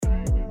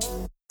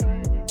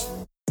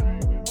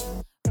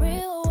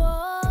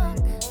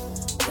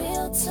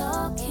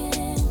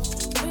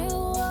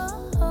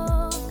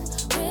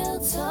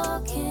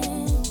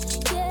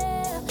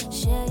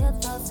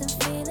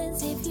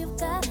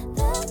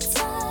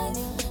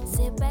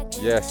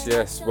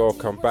Yes.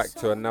 Welcome back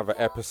to another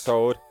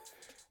episode,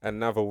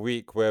 another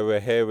week where we're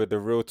here with the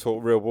Real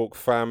Talk, Real Walk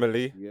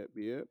family.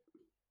 Yep.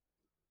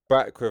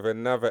 Back with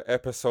another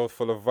episode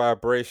full of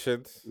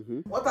vibrations.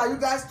 What are you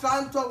guys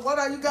planning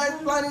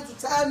to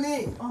tell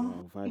me?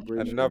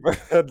 Vibration. Another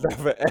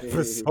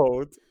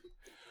episode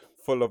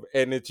full of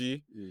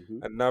energy.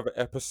 Another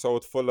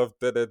episode full of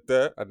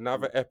da.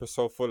 Another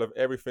episode full of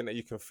everything that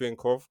you can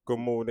think of. Good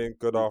morning,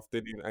 good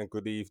afternoon, and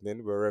good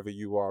evening, wherever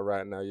you are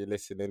right now. You're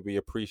listening. We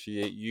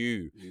appreciate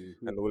you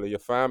and all of your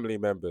family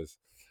members.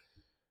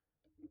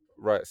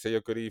 Right, say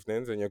your good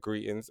evenings and your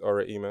greetings,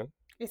 alright, man.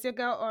 It's your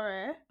girl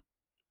Ore.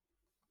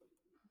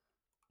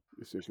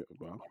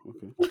 Wow,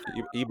 okay.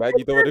 E-Bag,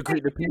 you don't want to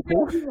greet the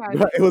people?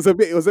 It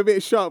was a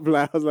bit sharp.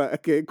 Like I was like,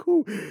 okay,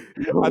 cool.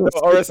 I know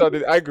Ore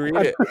sounded angry,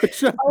 innit?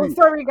 Oh,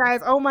 sorry,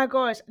 guys. Oh my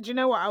gosh. Do you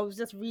know what? I was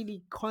just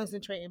really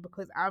concentrating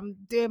because I'm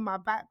doing my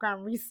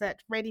background research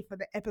ready for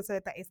the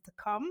episode that is to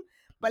come.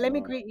 But let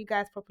me greet you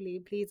guys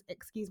properly. Please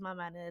excuse my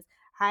manners.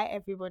 Hi,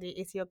 everybody.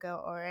 It's your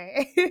girl Ore.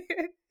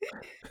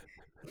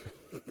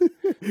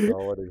 No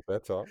one is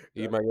better.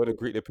 E-Man, you want to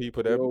greet the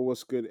people then? Yo,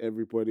 what's good,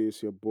 everybody?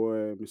 It's your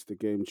boy, Mr.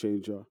 Game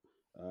Changer.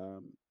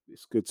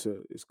 It's good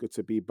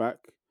to be back.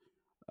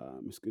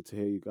 It's good to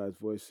hear you guys'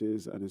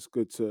 voices, and it's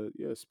good to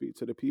speak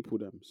to the people.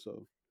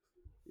 So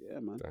yeah,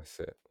 man. That's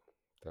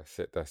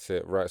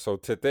it. Right. So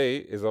today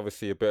is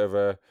obviously a bit of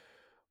a,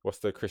 what's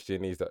the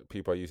Christianese that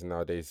people are using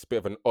nowadays? It's a bit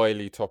of an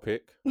oily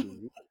topic.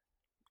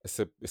 It's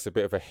a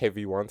bit of a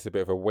heavy one. It's a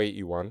bit of a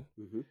weighty one.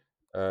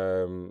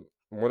 I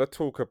want to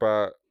talk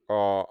about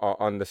our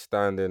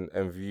understanding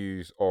and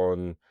views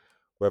on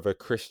whether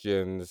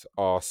Christians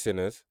are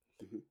sinners,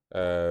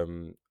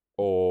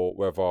 or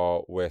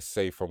whether we're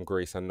saved from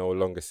grace and no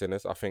longer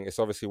sinners. I think it's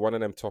obviously one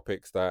of them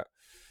topics that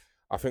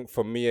I think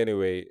for me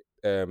anyway,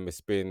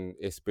 it's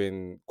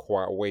been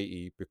quite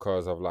weighty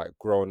because I've like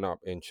grown up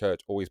in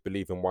church, always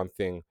believing one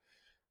thing,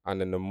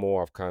 and then the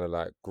more I've kind of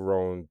like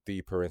grown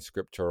deeper in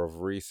scripture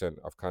of recent,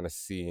 I've kind of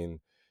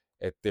seen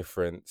a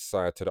different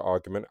side to the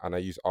argument, and I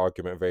use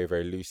argument very,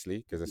 very loosely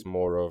because it's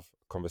more of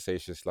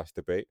conversation /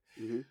 debate.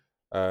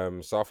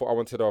 So I thought I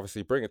wanted to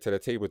obviously bring it to the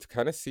table to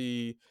kind of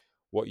see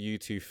what you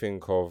two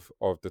think of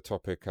the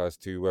topic as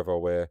to whether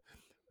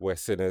we're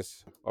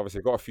sinners.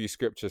 Obviously, got a few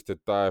scriptures to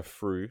dive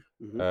through.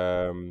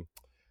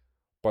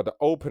 But the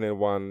opening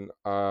one,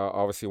 I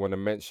obviously want to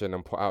mention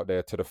and put out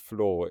there to the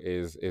floor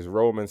is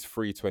Romans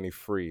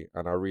 3:23,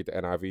 and I read the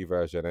NIV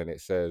version, and it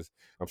says,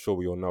 I'm sure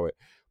we all know it,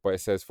 but it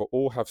says, "For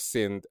all have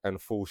sinned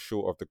and fall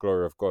short of the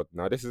glory of God."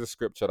 Now, this is a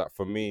scripture that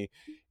for me,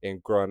 in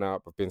growing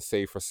up, I've been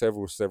saved for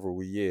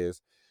several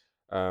years,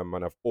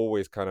 and I've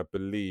always kind of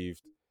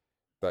believed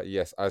that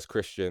yes, as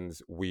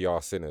Christians, we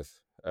are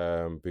sinners,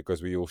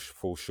 because we all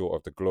fall short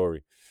of the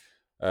glory.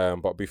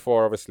 But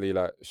before obviously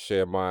like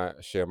share my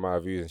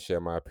views and share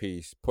my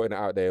piece, putting it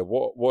out there,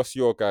 what's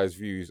your guys'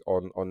 views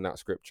on that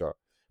scripture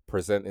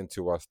presenting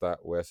to us that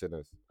we're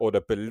sinners, or the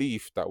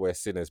belief that we're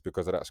sinners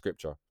because of that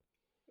scripture?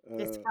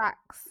 It's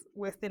facts.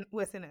 We're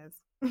sinners.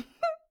 Okay,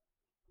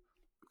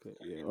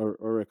 yeah,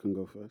 or I can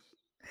go first.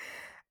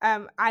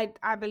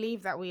 I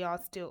believe that we are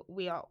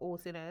all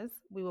sinners.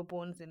 We were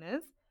born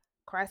sinners.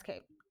 Christ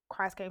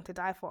came to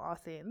die for our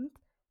sins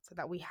so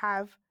that we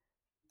have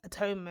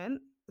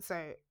atonement.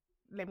 So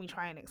let me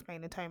try and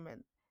explain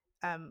atonement.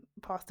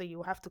 Pastor, you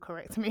will have to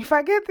correct me if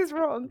I get this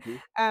wrong.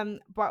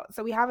 But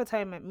so we have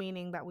atonement,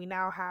 meaning that we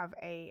now have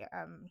a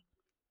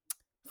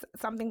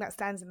something that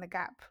stands in the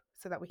gap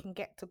so that we can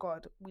get to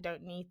God. We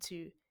don't need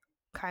to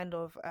kind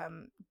of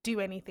do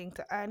anything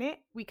to earn it.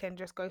 We can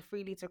just go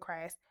freely to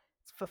Christ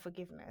for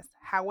forgiveness.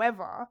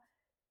 However,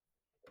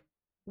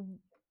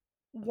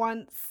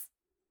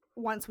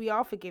 once we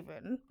are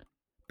forgiven,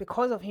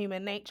 because of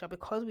human nature,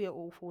 because we are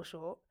all fall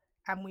short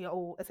and we are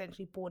all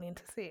essentially born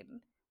into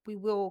sin, we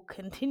will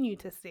continue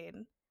to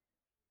sin,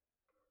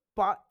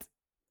 but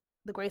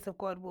the grace of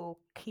God will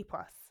keep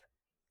us.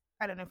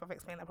 I don't know if I've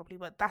explained that properly,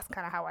 but that's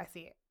kind of how I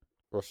see it.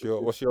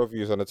 What's your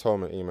views on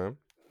atonement, man?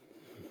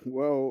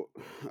 Well,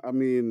 I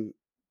mean,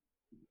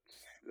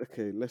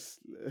 okay,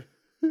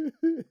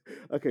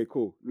 okay,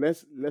 cool.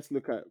 Let's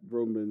look at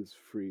Romans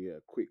 3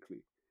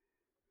 quickly.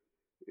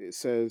 It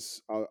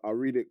says, I'll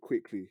read it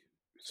quickly.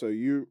 So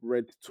you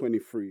read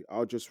 23.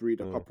 I'll just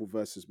read a couple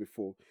verses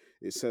before.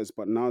 It says,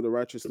 "But now the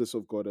righteousness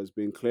of God has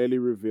been clearly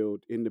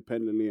revealed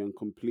independently and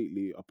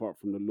completely apart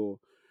from the law,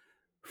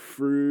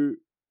 through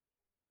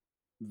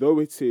though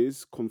it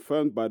is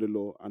confirmed by the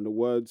law and the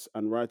words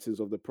and writings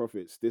of the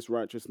prophets, this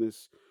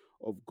righteousness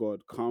of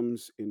God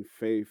comes in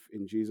faith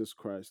in Jesus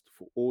Christ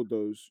for all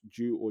those,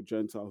 Jew or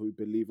Gentile, who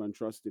believe and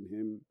trust in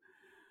him,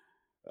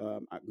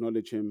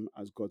 acknowledge him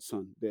as God's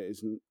son. There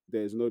is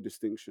no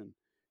distinction.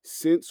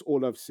 Since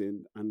all have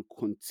sinned and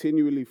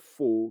continually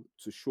fall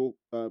short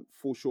of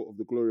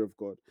the glory of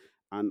God,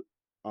 and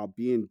are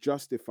being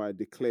justified,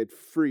 declared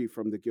free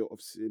from the guilt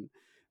of sin,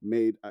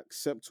 made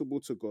acceptable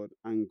to God,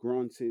 and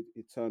granted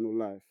eternal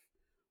life."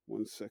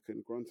 1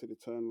 second. Granted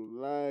eternal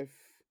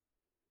life.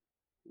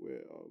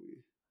 Where are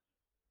we?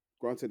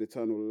 Granted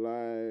eternal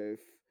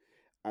life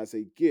as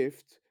a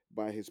gift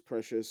by his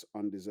precious,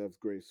 undeserved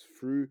grace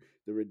through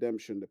the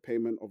redemption, the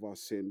payment of our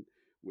sin,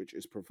 which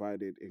is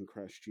provided in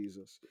Christ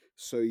Jesus.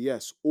 So,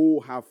 yes, all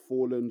have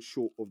fallen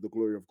short of the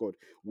glory of God.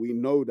 We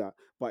know that.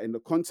 But in the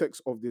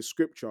context of this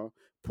scripture,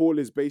 Paul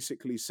is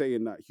basically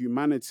saying that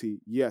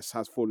humanity, yes,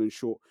 has fallen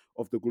short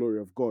of the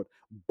glory of God,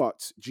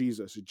 but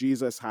Jesus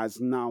has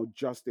now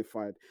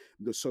justified.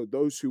 So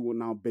those who will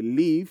now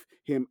believe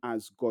him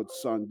as God's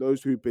son,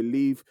 those who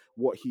believe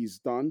what he's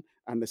done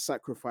and the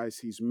sacrifice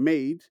he's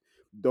made,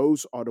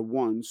 those are the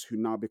ones who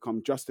now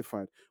become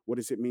justified. What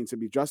does it mean to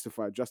be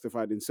justified?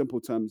 Justified in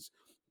simple terms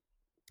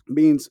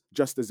means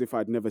just as if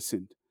I'd never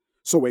sinned.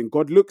 So when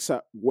God looks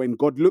at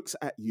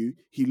you,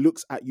 he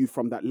looks at you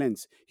from that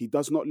lens. He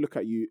does not look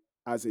at you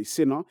as a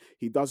sinner.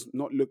 He does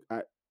not look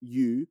at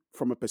you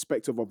from a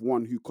perspective of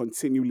one who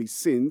continually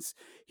sins.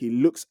 He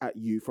looks at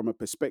you from a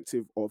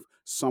perspective of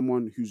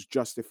someone who's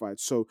justified.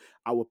 So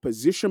our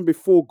position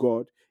before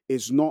God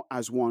is not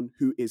as one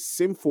who is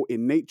sinful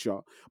in nature,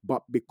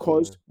 but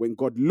because when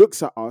God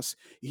looks at us,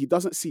 he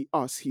doesn't see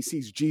us, he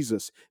sees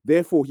Jesus.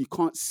 Therefore, he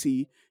can't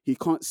see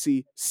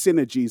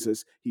sinner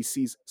Jesus. He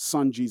sees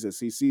son Jesus.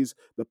 He sees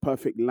the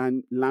perfect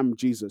lamb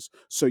Jesus.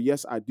 So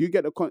yes, I do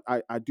get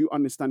I do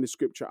understand the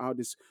scripture, how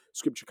this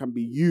scripture can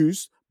be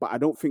used, but I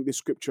don't think this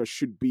scripture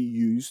should be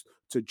used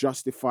to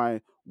justify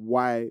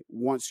why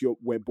once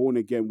we're born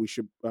again,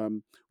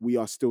 we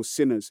are still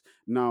sinners.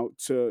 Now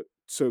to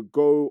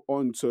go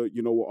on to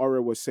what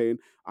Ora was saying,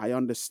 I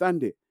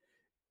understand it.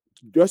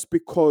 Just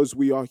because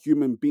we are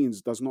human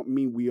beings does not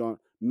mean we are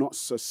not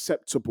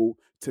susceptible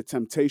to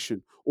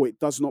temptation, or it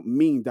does not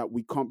mean that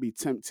we can't be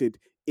tempted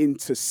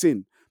into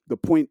sin. The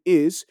point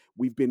is,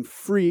 we've been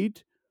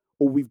freed,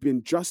 or we've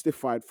been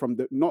justified from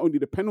not only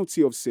the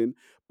penalty of sin,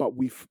 but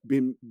we've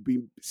been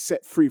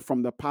set free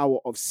from the power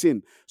of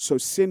sin. So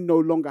sin no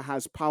longer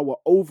has power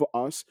over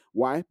us.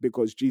 Why?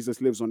 Because Jesus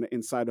lives on the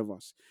inside of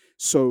us.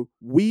 So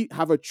we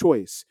have a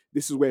choice.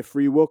 This is where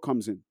free will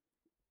comes in.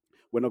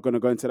 We're not going to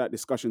go into that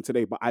discussion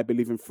today, but I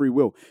believe in free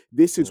will.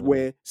 This is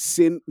where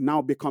sin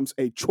now becomes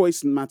a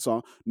choice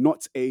matter,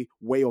 not a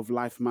way of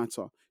life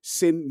matter.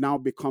 Sin now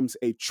becomes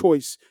a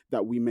choice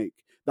that we make.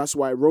 That's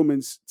why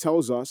Romans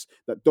tells us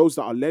that those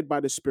that are led by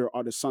the Spirit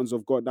are the sons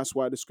of God. That's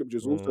why the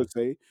scriptures also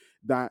say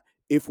that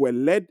if we're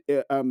led,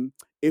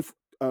 if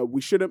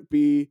we shouldn't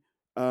be,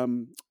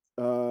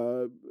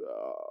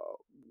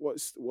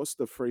 what's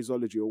the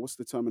phraseology, or what's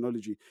the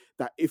terminology,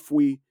 that if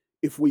we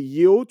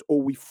yield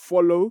or we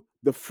follow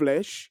the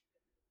flesh,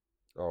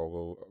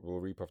 we'll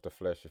reap of the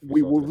flesh if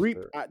we sow will to the reap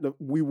spirit.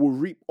 we will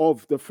reap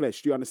of the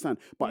flesh. Do you understand?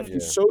 But if you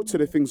Yeah. sow to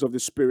the things of the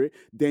spirit,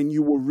 then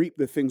you will reap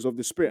the things of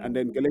the spirit. And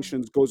then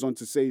Galatians goes on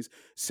to say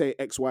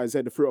X, Y,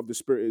 Z. The fruit of the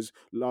spirit is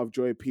love,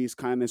 joy, peace,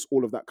 kindness,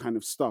 all of that kind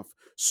of stuff.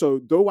 So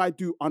though I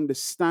do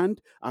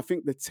understand, I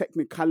think the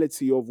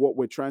technicality of what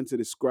we're trying to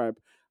describe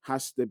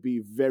has to be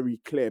very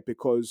clear,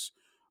 because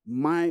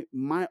my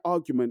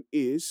argument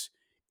is,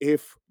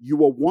 if you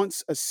were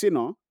once a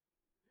sinner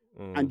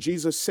and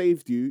Jesus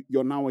saved you,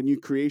 you're now a new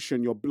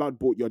creation, you're blood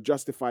bought, you're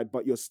justified,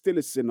 but you're still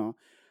a sinner.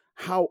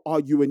 How are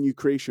you a new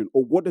creation?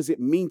 Or what does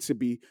it mean to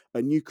be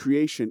a new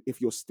creation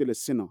if you're still a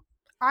sinner?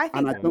 I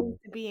think I that don't. means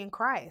to be in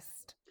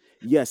Christ.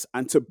 Yes,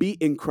 and to be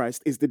in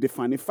Christ is the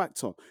defining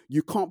factor.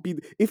 You can't be,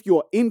 if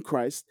you're in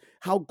Christ,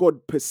 how God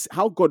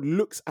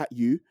looks at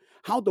you,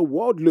 how the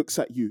world looks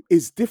at you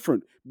is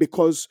different,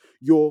 because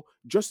you're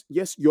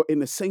in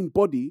the same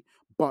body,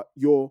 but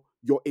your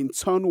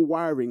internal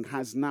wiring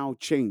has now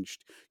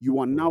changed. You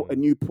are now a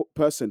new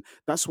person.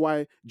 That's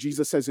why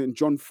Jesus says in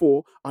John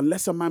 4,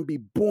 unless a man be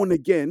born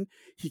again,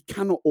 he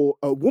cannot, or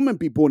a woman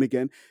be born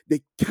again,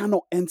 they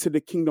cannot enter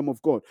the kingdom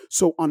of God.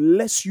 So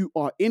unless you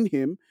are in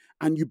him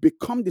and you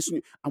become this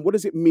new, and what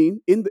does it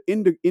mean in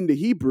the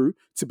Hebrew?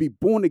 To be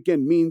born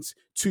again means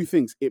two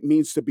things. It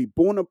means to be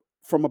born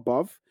from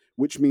above,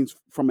 which means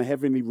from a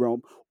heavenly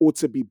realm, or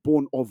to be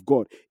born of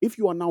God. If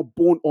you are now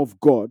born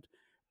of God,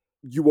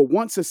 you were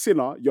once a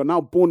sinner, you're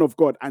now born of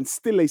God and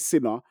still a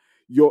sinner.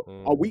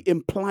 Are we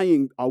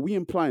implying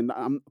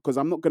that, because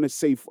I'm not going to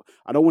say,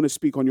 I don't want to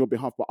speak on your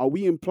behalf, but are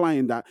we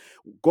implying that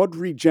God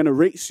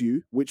regenerates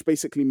you, which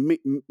basically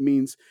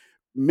means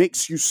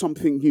makes you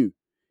something new,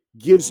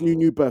 gives you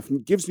new birth,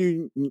 gives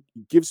you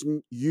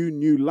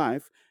new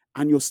life,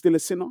 and you're still a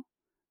sinner?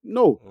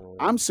 No,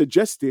 I'm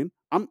suggesting,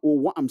 or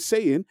what I'm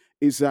saying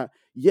is that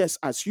yes,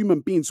 as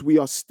human beings, we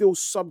are still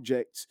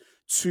subject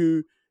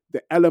to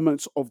the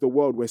elements of the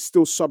world. We're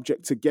still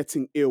subject to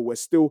getting ill. We're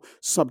still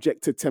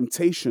subject to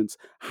temptations.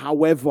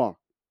 However,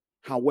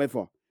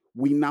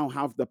 we now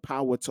have the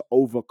power to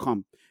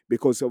overcome,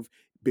 because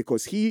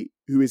he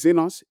who is in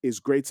us is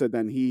greater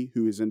than he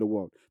who is in the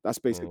world. That's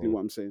basically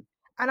what I'm saying.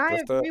 And I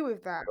Just agree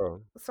with that.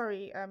 oh,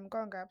 Sorry, go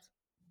on, Gabs.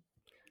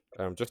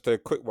 just a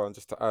quick one,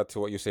 just to add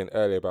to what you were saying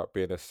earlier about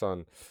being a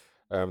son.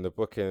 The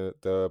book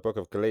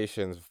of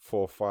Galatians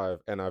 4:5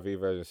 NIV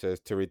version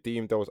says, to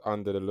redeem those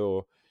under the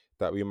law,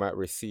 that we might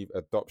receive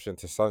adoption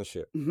to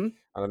sonship.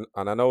 And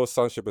I know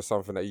sonship is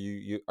something that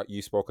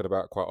you spoken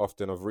about quite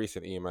often of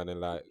recent, Eman, in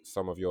like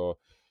some of your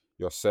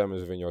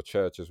sermons within your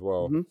church as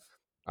well.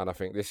 And I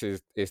think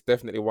it's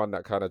definitely one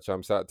that kind of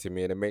jumps out to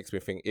me, and it makes me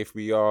think, if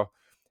we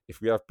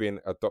have been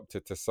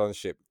adopted to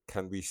sonship,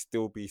 can we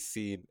still be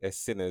seen as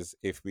sinners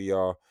if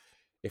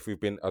we've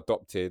been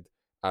adopted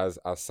as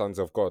sons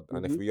of God?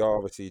 And if Mm-hmm. we are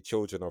obviously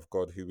children of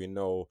God, who we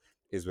know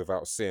is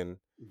without sin,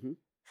 Mm-hmm.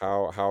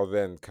 how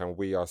then can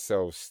we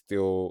ourselves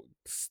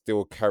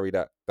still carry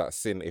that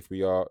sin if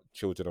we are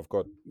children of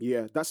God?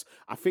 Yeah,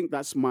 I think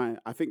that's my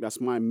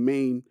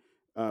main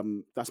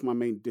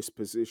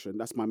disposition.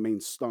 That's my main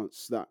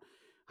stance. That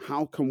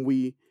how can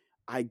we?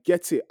 I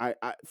get it. I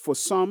for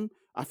some,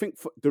 I think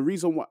for the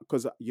reason why,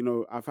 because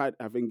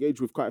I've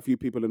engaged with quite a few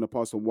people in the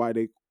past on why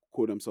they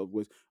call themselves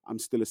was, I'm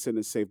still a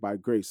sinner saved by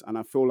grace, and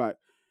I feel like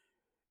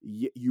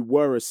you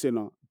were a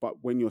sinner, but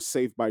when you're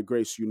saved by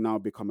grace, you now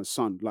become a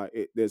son.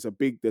 There's a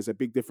big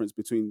difference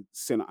between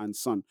sinner and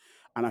son,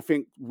 and I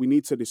think we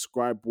need to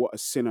describe what a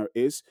sinner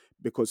is,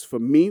 because for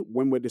me,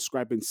 when we're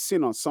describing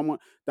sinner, someone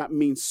that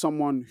means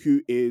someone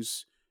who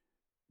is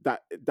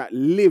that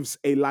lives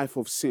a life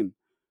of sin,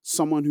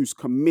 someone who's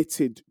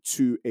committed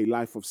to a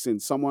life of sin,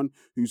 someone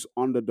who's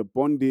under the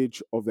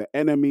bondage of the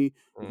enemy,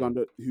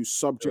 Mm. who's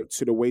subject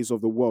to the ways of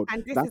the world.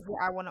 And this That's is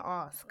what I want to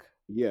ask.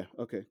 Yeah.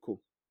 Okay.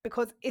 Cool.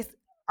 Because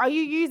are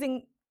you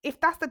using, if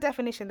that's the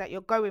definition that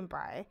you're going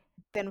by,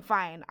 then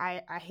fine.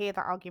 I hear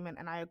that argument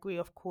and I agree,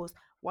 of course.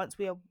 Once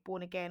we are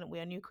born again, we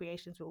are new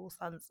creations, we're all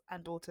sons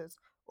and daughters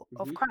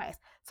of Hmm. Christ.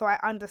 So I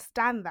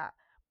understand that.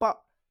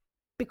 But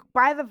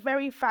by the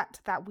very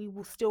fact that we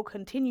will still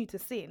continue to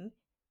sin,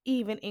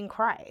 even in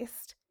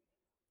Christ,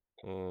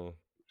 Mm.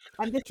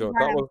 and this is Joe, why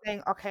that I'm was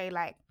saying, okay,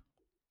 like,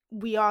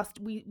 we are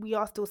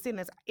still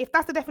sinners. If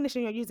that's the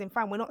definition you're using,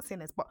 fine, we're not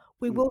sinners, but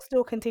we will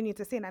still continue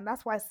to sin. And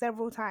that's why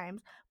several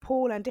times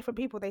Paul and different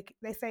people,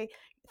 they say,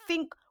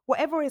 think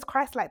whatever is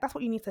Christ like, that's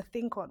what you need to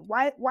think on.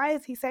 Why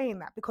is he saying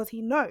that? Because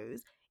he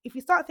knows if you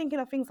start thinking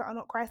of things that are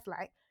not Christ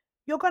like,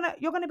 you're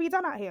gonna be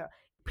done out here.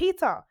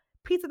 Peter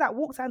that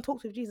walked and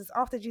talked with Jesus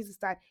after Jesus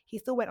died, he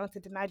still went on to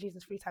deny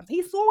Jesus 3 times.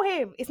 He saw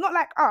him. It's not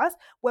like us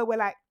where we're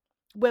like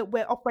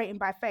we're operating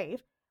by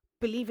faith,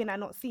 believing and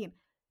not seeing.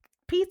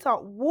 Peter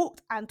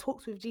walked and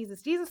talked with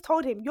Jesus. Jesus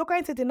told him, "You're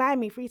going to deny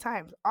me 3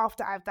 times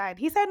after I've died."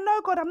 He said,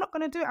 "No, God, I'm not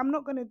going to do it. I'm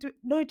not going to do it.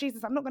 No,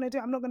 Jesus, I'm not going to do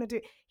it. I'm not going to do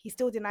it." He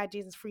still denied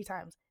Jesus 3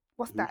 times.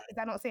 What's Hmm. that? Is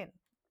that not sin?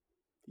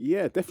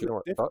 Yeah, Do you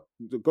know definitely.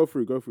 what? Go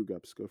through,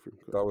 Gabs. Go through.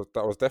 Go.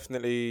 That was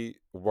definitely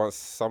once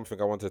something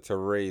I wanted to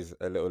raise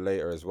a little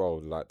later as well.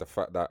 Like the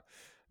fact that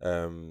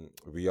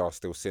we are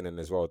still sinning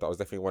as well. That was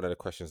definitely one of the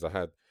questions I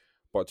had.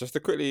 But just to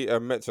quickly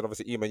mention,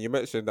 obviously, Eamon, you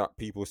mentioned that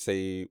people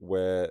say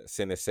where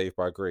sin is saved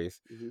by grace.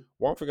 Hmm.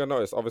 One thing I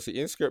noticed, obviously,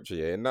 in scripture,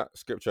 yeah, in that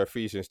scripture,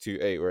 Ephesians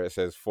 2:8, where it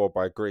says, "For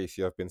by grace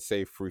you have been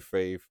saved through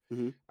faith,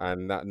 Hmm.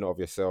 and that not of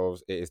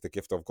yourselves, it is the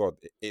gift of God."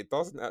 It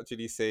doesn't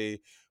actually say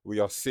we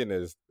are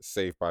sinners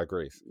saved by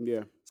grace.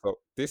 Yeah. So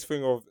this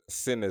thing of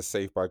sinners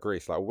saved by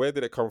grace, like, where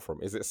did it come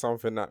from? Is it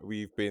something that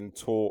we've been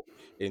taught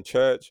in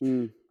church?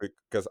 Mm.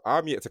 Because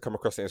I'm yet to come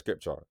across it in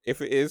scripture. If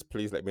it is,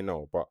 please let me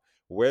know. But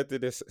where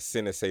did this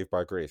sinner saved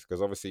by grace?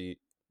 Because obviously,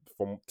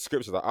 from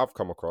scripture that I've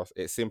come across,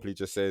 it simply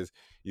just says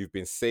you've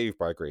been saved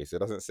by grace. It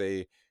doesn't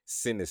say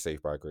sin is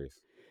saved by grace.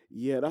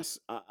 Yeah, that's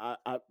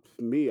for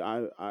me.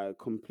 I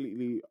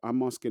completely.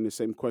 I'm asking the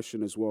same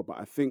question as well, but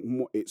I think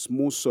it's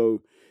more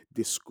so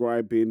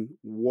describing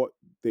what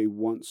they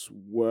once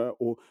were,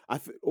 or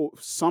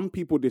some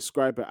people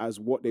describe it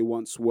as what they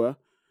once were,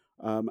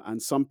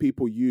 and some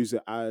people use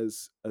it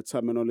as a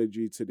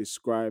terminology to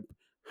describe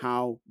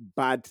how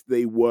bad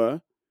they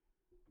were,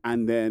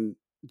 and then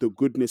the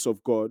goodness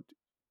of God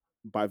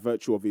by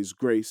virtue of his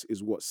grace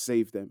is what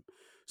saved them.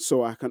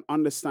 So I can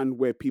understand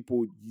where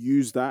people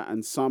use that,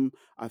 and some,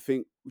 I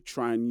think,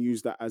 try and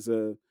use that as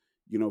a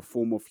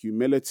form of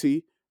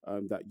humility.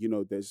 That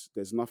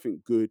there's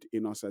nothing good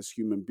in us as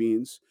human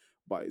beings,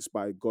 but it's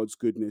by God's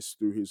goodness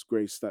through His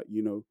grace that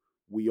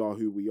we are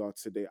who we are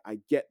today. I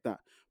get that,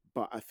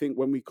 but I think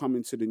when we come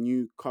into the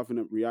new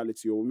covenant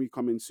reality, or when we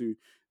come into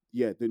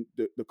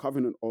the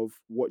covenant of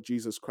what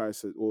Jesus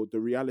Christ has, or the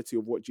reality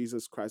of what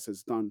Jesus Christ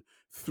has done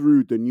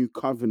through the new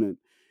covenant,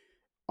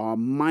 our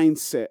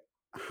mindset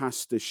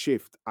has to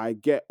shift. I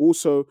get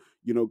also,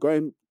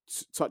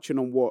 touching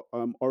on what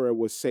Ora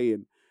was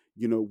saying,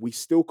 we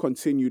still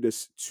continue to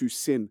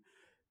sin.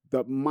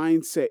 The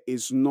mindset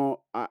is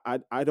not,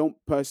 I don't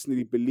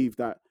personally believe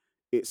that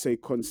it's a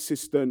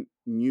consistent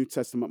New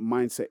Testament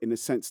mindset, in the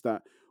sense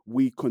that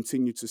we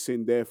continue to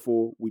sin,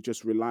 therefore we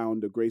just rely on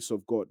the grace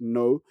of God.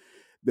 No,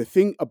 the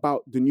thing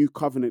about the new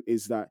covenant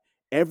is that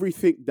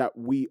everything that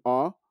we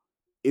are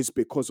is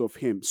because of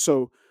him.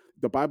 So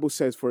the Bible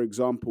says, for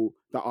example,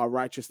 that our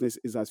righteousness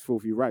is as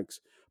filthy rags.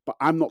 But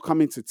I'm not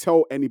coming to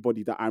tell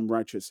anybody that I'm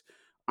righteous.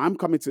 I'm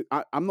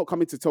not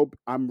coming to tell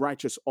I'm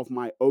righteous of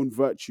my own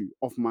virtue,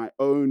 of my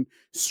own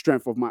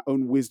strength, of my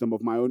own wisdom,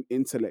 of my own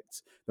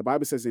intellect. The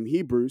Bible says in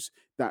Hebrews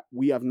that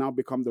we have now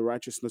become the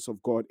righteousness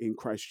of God in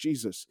Christ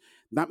Jesus.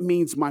 That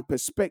means my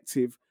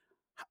perspective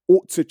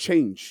ought to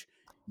change.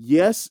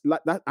 Yes,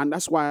 like that, and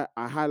that's why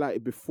I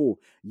highlighted before.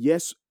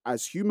 Yes,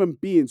 as human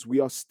beings,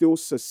 we are still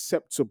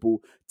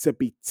susceptible to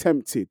be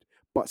tempted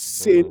but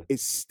sin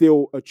is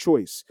still a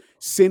choice.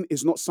 Sin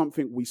is not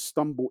something we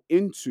stumble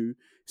into.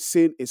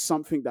 Sin is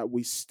something that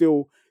we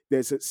still,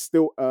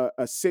 still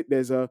a sin.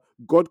 There's a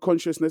God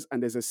consciousness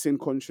and there's a sin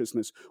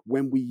consciousness.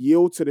 When we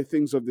yield to the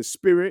things of the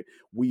Spirit,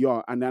 we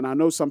are. And then I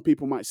know some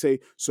people might say,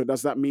 so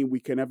does that mean we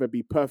can never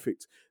be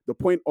perfect? The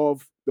point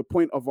of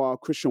our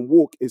Christian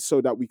walk is so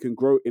that we can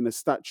grow in a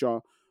stature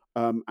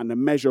and a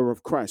measure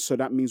of Christ. So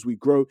that means we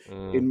grow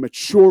in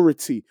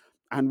maturity.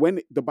 And when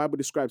the Bible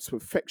describes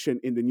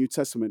perfection in the New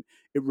Testament,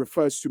 it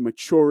refers to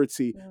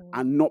maturity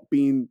and not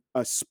being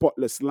a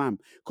spotless lamb.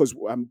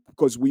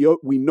 Because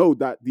we know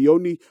that the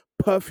only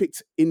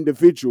perfect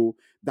individual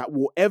that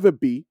will ever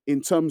be,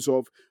 in terms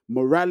of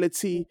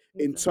morality,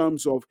 in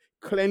terms of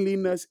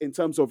cleanliness, in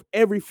terms of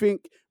everything,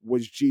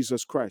 was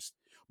Jesus Christ.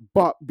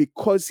 But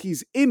because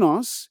he's in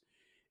us,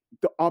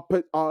 our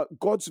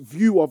God's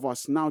view of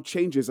us now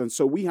changes, and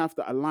so we have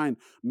to align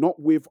not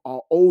with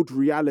our old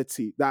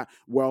reality that,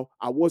 well,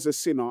 I was a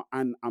sinner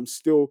and I'm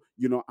still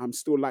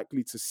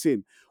likely to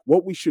sin.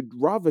 What we should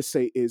rather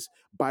say is,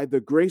 by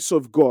the grace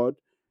of God,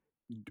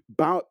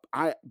 by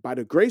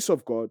the grace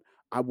of God,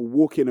 I will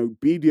walk in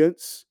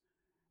obedience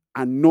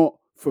and not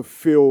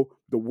fulfill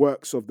the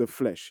works of the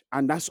flesh.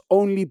 And that's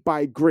only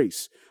by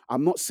grace.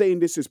 I'm not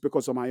saying this is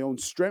because of my own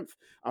strength.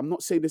 I'm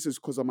not saying this is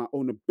because of my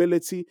own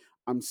ability.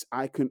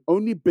 I can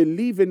only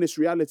believe in this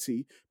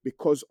reality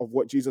because of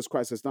what Jesus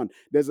Christ has done.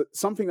 There's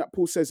something that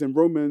Paul says in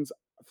Romans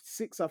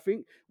 6, I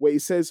think, where he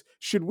says,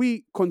 should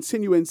we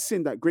continue in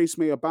sin that grace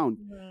may abound?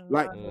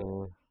 Like,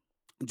 do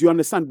you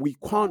understand? We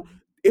can't.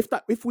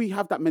 If we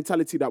have that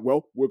mentality that,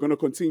 well, we're going to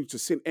continue to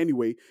sin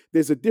anyway,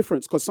 there's a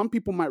difference. Because some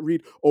people might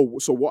read, oh,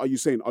 so what are you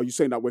saying? Are you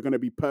saying that we're going to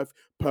be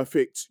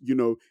perfect,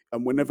 and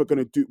we're never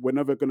going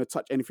to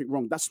touch anything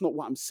wrong? That's not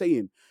what I'm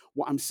saying.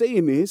 What I'm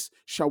saying is,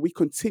 shall we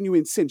continue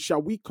in sin?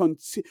 Should we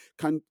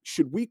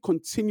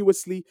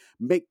continuously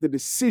make the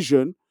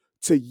decision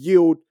to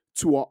yield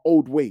to our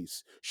old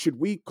ways? Should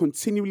we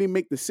continually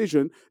make the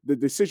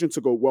decision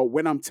to go, well,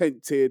 when I'm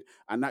tempted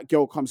and that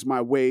girl comes my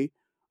way,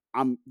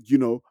 I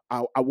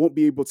won't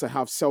be able to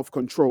have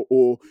self-control,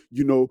 or,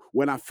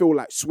 when I feel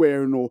like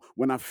swearing, or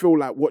when I feel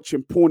like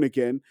watching porn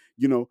again,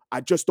 I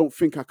just don't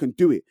think I can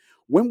do it.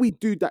 When we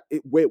do that,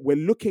 we're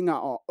looking at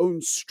our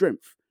own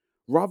strength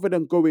rather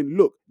than going,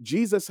 look,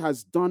 Jesus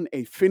has done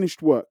a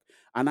finished work,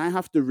 and I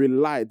have to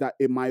rely that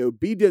in my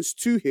obedience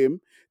to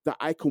him that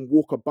I can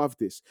walk above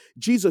this.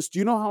 Jesus, do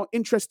you know how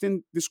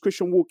interesting this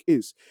Christian walk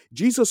is?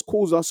 Jesus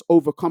calls us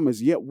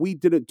overcomers, yet we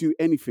didn't do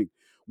anything.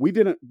 We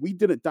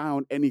didn't die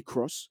on any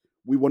cross.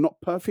 We were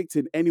not perfect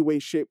in any way,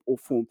 shape, or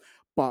form.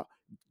 But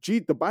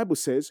the Bible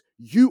says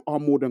you are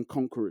more than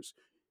conquerors.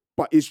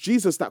 But it's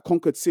Jesus that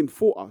conquered sin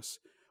for us.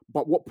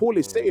 But what Paul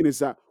is saying is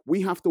that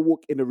we have to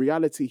walk in the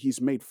reality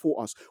he's made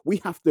for us. We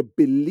have to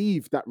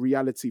believe that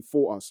reality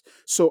for us.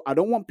 So I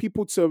don't want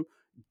people to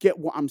get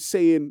what I'm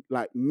saying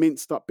like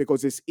minced up,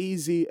 because it's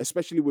easy,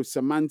 especially with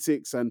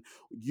semantics and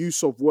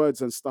use of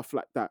words and stuff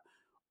like that.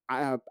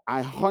 I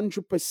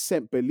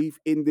 100% believe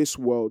in this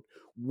world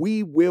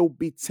we will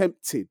be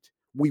tempted.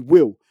 We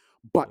will.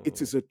 But it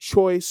is a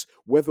choice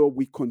whether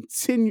we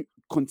continue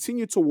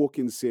to walk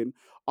in sin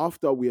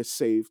after we are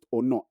saved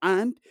or not.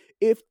 And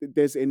if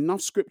there's enough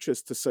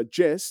scriptures to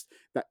suggest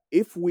that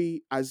if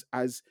we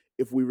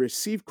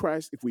receive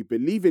Christ, if we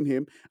believe in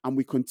him and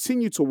we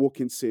continue to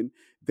walk in sin,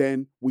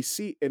 then we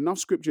see enough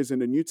scriptures in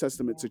the New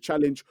Testament to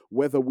challenge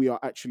whether we are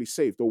actually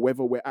saved or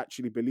whether we're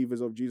actually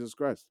believers of Jesus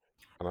Christ.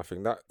 And I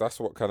think that's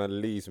what kind of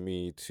leads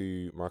me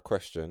to my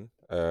question.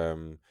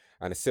 And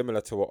it's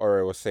similar to what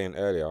Ore was saying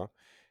earlier,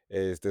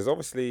 is there's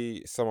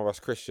obviously some of us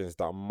Christians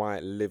that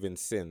might live in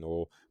sin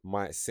or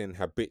might sin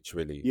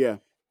habitually. Yeah.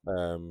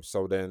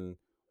 So then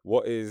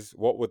what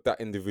would that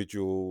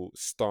individual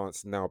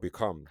stance now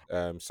become?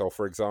 So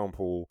for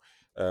example,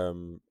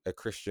 a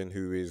Christian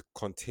who is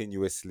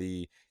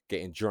continuously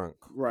getting drunk,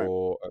 Right.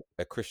 or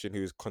a Christian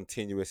who's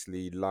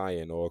continuously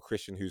lying, or a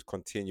Christian who's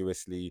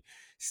continuously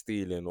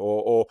stealing,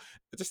 or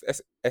just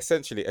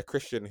essentially a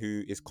Christian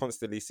who is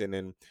constantly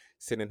sinning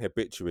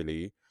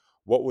habitually.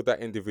 What would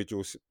that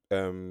individual's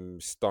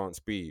stance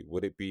be?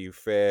 Would it be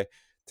fair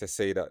to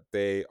say that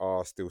they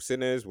are still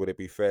sinners? Would it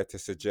be fair to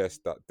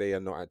suggest that they are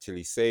not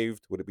actually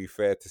saved? Would it be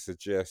fair to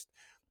suggest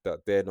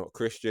that they're not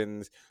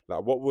Christians?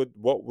 Like, what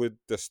would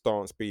the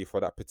stance be for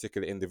that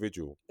particular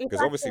individual?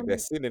 Because obviously they're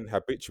sinning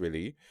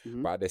habitually,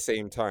 but at the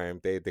same time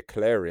they're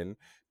declaring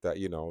that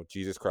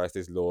Jesus Christ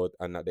is Lord,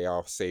 and that they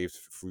are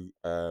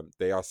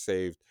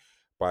saved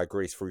by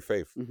grace through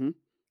faith.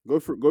 Go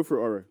for it,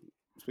 Ore.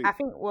 I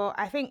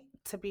think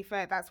to be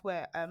fair, that's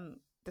where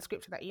the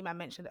scripture that Iman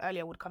mentioned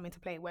earlier would come into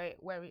play, where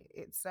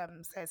it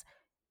says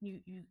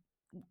you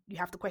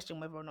have to question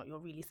whether or not you're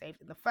really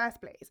saved in the first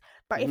place.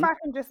 But if I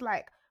can just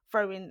like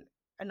throw in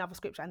another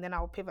scripture, and then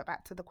I'll pivot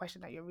back to the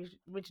question that you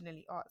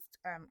originally asked,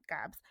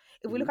 Gabs.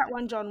 If we look at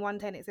 1 John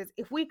 1:10, it says,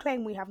 if we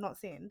claim we have not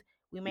sinned,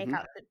 we make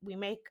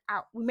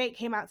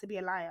him out to be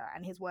a liar,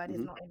 and his word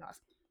is not in us.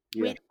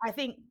 Which I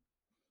think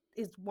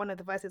is one of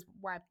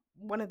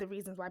the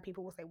reasons why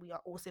people will say we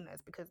are all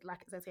sinners, because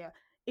like it says here,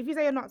 if you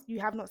say you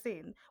have not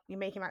sinned, we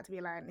make him out to be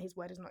a liar, and his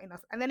word is not in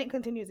us. And then it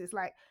continues. It's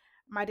like,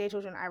 my dear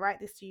children, I write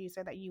this to you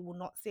so that you will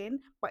not sin.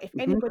 But if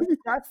anybody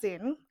does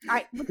sin,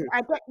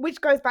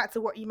 which goes back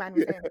to what Iman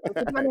was saying. So,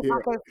 to be honest,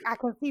 Yeah. I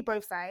can see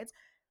both sides.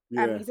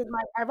 Yeah. He says,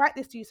 I write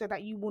this to you so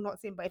that you will not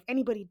sin. But if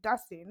anybody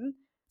does sin,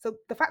 so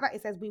the fact that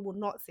it says we will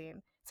not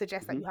sin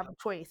suggests that you have a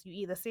choice. You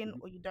either sin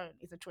or you don't.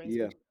 It's a choice.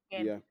 Yeah. Which,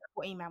 again, Yeah.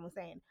 what Iman was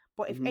saying.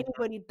 But if Mhm.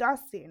 anybody does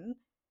sin,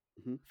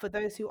 Mhm. for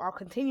those who are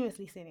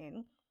continuously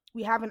sinning,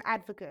 we have an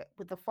advocate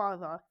with the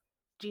Father,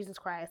 Jesus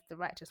Christ, the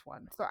righteous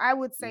one. So I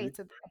would say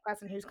to the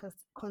person who's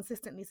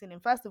consistently sinning,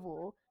 first of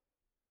all,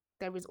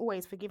 there is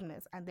always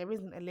forgiveness, and there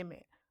isn't a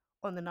limit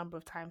on the number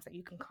of times that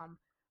you can come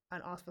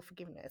and ask for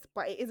forgiveness.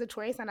 But it is a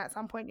choice, and at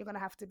some point you're going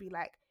to have to be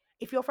like,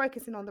 if you're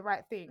focusing on the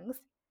right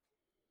things,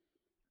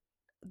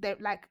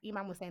 like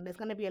Iman was saying, there's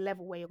going to be a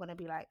level where you're going to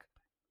be like,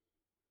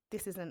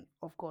 this isn't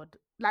of God.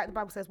 Like the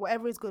Bible says,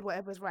 whatever is good,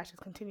 whatever is righteous,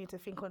 continue to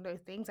think on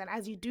those things. And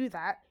as you do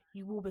that,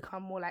 you will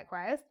become more like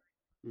Christ.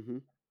 Mm-hmm.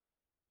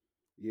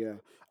 Yeah,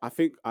 I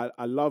think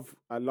I love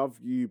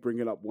you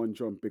bringing up 1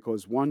 John,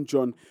 because 1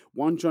 John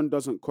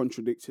doesn't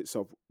contradict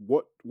itself.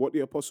 What the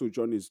Apostle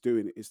John is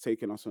doing is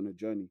taking us on a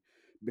journey,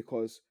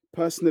 because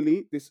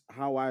personally, this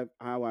how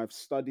I've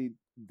studied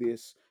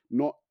this,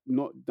 not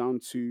down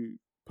to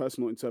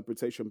personal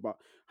interpretation, but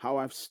how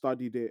I've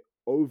studied it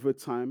over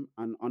time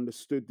and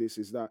understood this,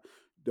 is that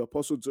the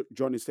Apostle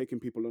John is taking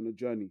people on a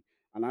journey.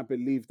 And I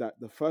believe that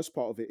the first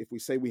part of it, if we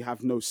say we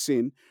have no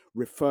sin,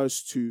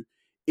 refers to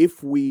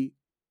if we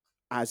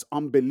as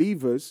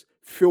unbelievers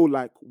feel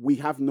like we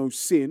have no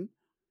sin,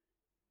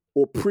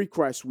 or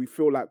pre-Christ we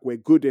feel like we're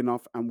good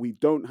enough and we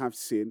don't have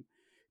sin,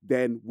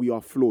 then we are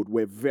flawed.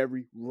 We're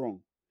very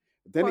wrong.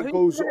 Then But it who's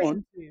goes he on,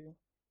 writing to?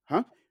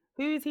 huh?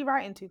 Who is he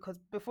writing to? Because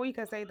before you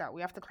can say that,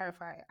 we have to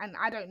clarify. And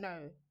I don't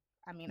know.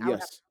 I mean,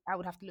 Yes. I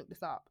would have to look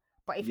this up.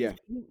 But if Yeah.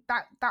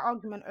 that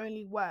argument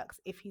only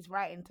works if he's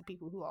writing to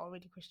people who are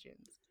already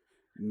Christians.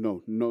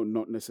 No,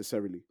 not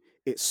necessarily.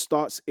 It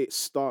starts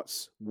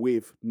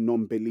with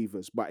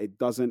non-believers, but it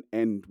doesn't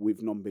end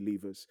with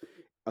non-believers.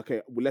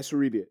 Okay, well, let's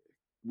read it.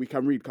 We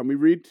can read. Can we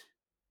read?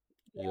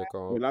 Yeah, go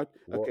We're on. allowed?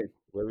 What? Okay.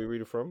 Where we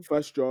read it from?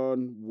 1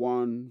 John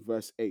 1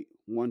 verse 8.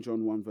 1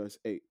 John 1 verse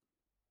 8.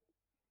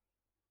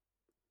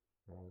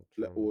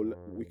 John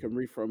We 1. can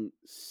read from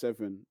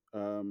 7.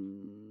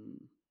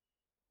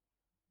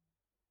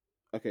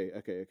 Okay.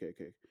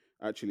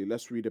 Actually,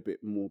 let's read a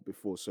bit more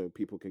before, so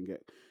people can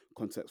get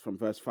context from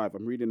verse 5.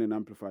 I'm reading in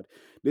Amplified.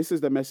 This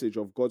is the message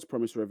of God's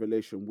promised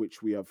revelation,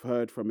 which we have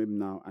heard from him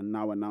now and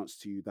now announce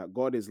to you, that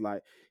God is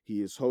light,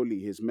 he is holy,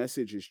 his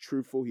message is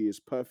truthful, he is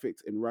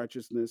perfect in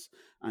righteousness,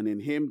 and in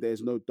him there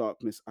is no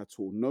darkness at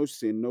all, no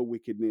sin, no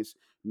wickedness,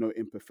 no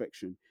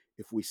imperfection.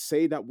 If we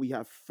say that we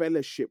have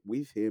fellowship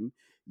with him,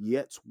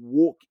 yet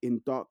walk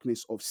in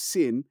darkness of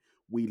sin,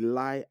 we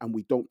lie and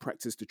we don't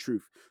practice the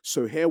truth.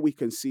 So here we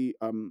can see,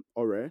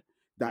 Ore,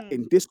 that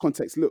in this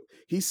context, look,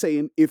 he's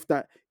saying if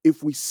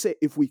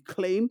we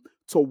claim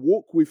to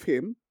walk with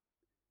him,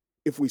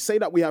 if we say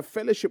that we have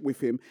fellowship with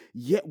him,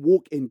 yet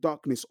walk in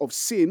darkness of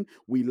sin,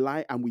 we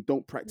lie and we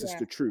don't practice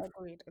the truth.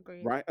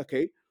 Agreed. Right?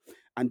 Okay.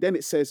 And then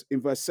it says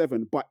in verse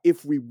 7, but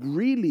if we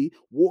really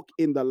walk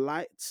in the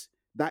light,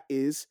 that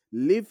is,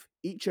 live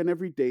each and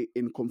every day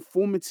in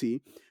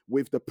conformity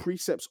with the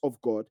precepts of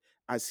God,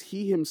 as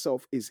he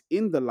himself is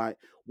in the light,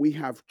 we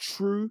have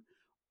true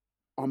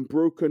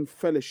unbroken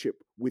fellowship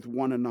with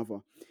one another.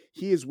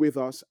 He is with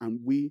us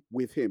and we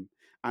with him.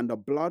 And the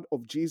blood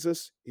of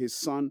Jesus, his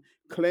son,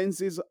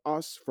 cleanses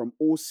us from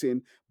all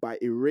sin by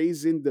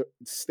erasing the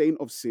stain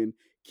of sin,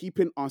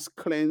 keeping us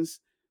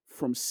cleansed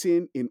from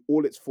sin in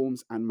all its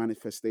forms and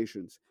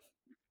manifestations.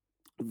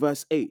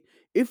 Verse 8,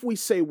 if we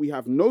say we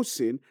have no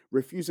sin,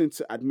 refusing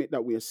to admit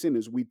that we are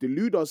sinners, we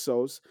delude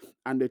ourselves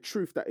and the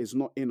truth that is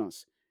not in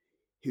us.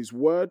 His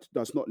word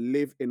does not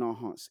live in our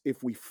hearts.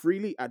 If we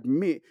freely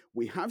admit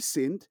we have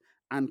sinned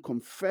and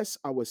confess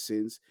our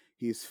sins,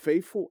 he is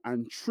faithful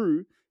and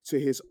true to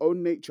his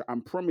own nature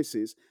and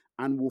promises,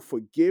 and will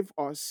forgive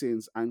our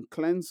sins and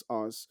cleanse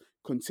us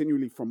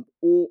continually from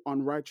all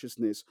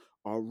unrighteousness,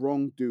 our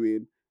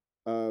wrongdoing,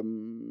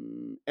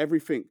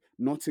 everything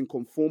not in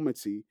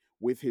conformity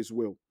with his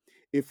will.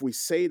 If we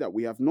say that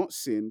we have not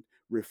sinned,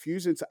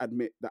 refusing to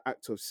admit the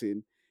act of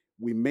sin,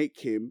 we make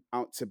him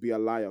out to be a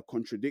liar,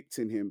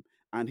 contradicting him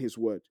and his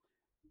word.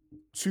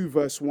 2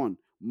 verse 1.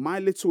 My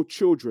little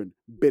children,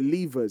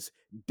 believers,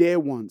 dear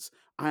ones,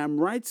 I am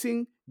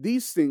writing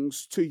these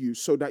things to you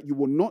so that you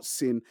will not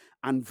sin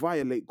and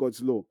violate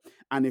God's law.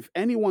 And if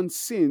anyone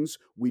sins,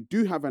 we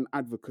do have an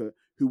advocate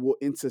who will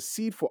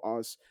intercede for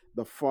us,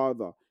 the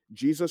Father,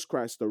 Jesus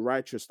Christ, the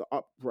righteous, the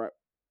upright,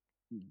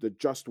 the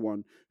just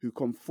one, who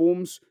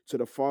conforms to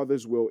the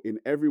Father's will in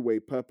every way,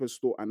 purpose,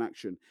 thought, and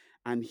action.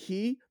 And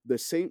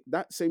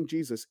that same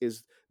Jesus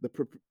is the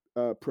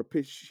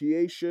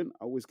propitiation.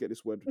 I always get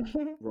this word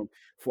wrong.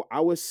 For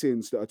our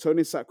sins, the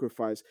atoning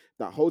sacrifice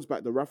that holds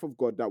back the wrath of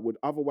God that would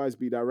otherwise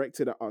be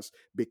directed at us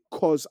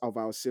because of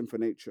our sinful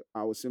nature.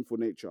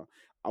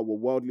 our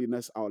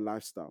worldliness, our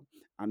lifestyle,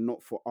 and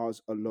not for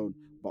ours alone,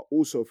 but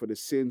also for the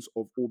sins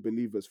of all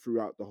believers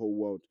throughout the whole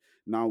world.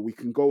 Now we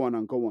can go on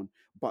and go on,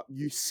 but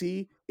you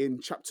see in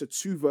chapter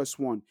 2, verse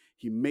 1,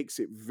 he makes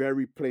it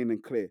very plain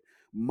and clear.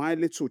 My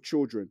little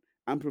children,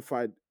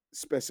 Amplified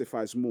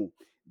specifies more,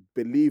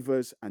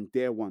 believers and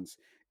dear ones.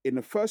 In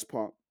the first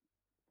part,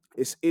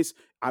 it's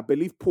I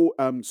believe Paul,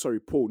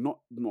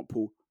 not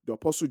Paul, the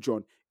Apostle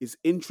John is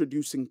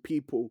introducing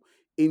people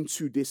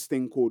into this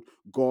thing called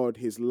God,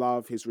 his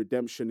love, his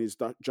redemption, his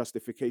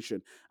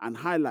justification, and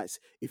highlights,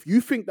 if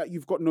you think that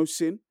you've got no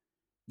sin,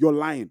 you're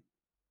lying.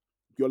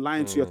 You're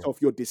lying to yourself.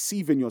 You're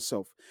deceiving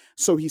yourself.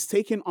 So he's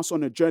taking us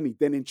on a journey.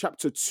 Then in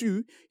chapter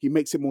 2, he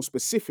makes it more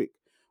specific.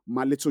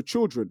 My little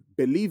children,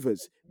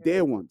 believers,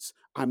 dear ones,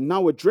 I'm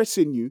now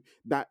addressing you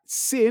that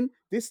sin,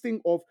 this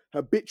thing of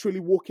habitually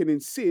walking in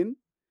sin,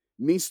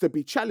 needs to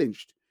be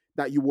challenged.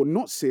 That you will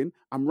not sin.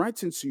 I'm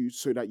writing to you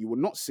so that you will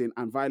not sin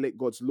and violate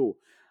God's law.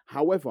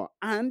 However,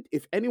 and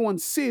if anyone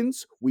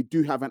sins, we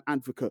do have an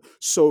advocate.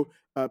 So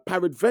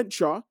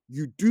peradventure,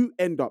 you do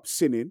end up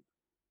sinning,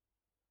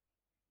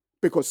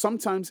 because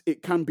sometimes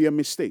it can be a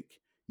mistake.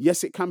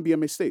 Yes, it can be a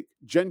mistake.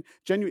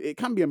 Genuinely, it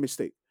can be a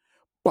mistake.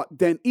 But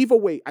then either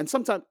way, and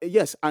sometimes,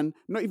 yes, and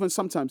not even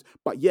sometimes,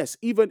 but yes,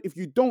 even if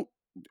you do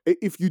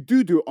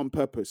it on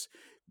purpose,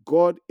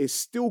 God is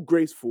still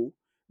graceful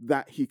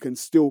that he can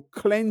still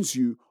cleanse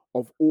you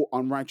of all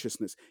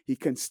unrighteousness. He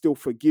can still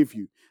forgive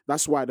you.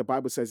 That's why the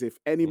Bible says, if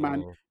any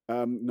man,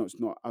 no, it's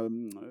not.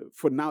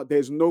 For now,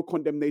 there's no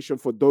condemnation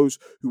for those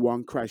who are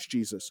in Christ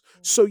Jesus.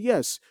 So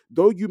yes,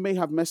 though you may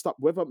have messed up,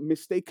 whether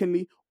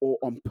mistakenly or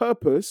on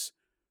purpose,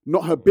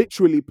 not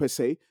habitually per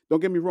se,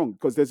 don't get me wrong,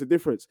 because there's a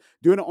difference.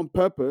 Doing it on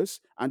purpose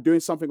and doing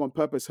something on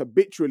purpose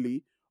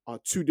habitually are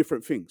two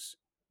different things.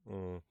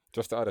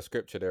 Just to add a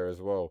scripture there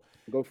as well.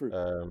 Go through.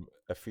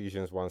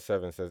 Ephesians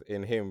 1:7 says,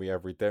 in him we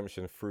have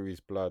redemption through his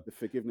blood, The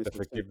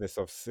forgiveness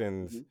of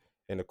sins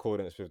in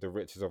accordance with the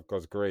riches of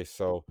God's grace.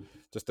 So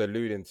just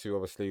alluding to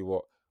obviously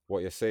what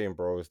you're saying,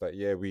 bro, is that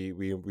yeah,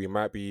 we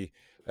might be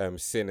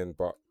sinning,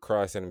 but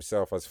Christ in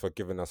himself has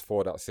forgiven us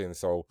for that sin.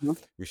 So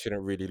we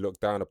shouldn't really look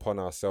down upon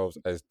ourselves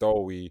as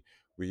though we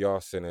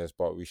are sinners,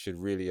 but we should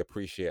really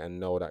appreciate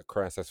and know that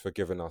Christ has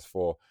forgiven us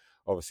for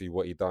obviously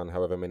what he done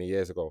however many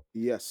years ago.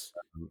 Yes,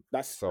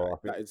 that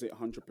is it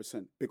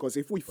 100%. Because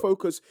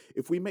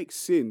if we make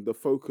sin the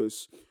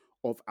focus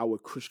of our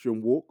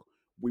Christian walk,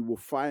 we will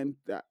find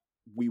that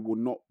we will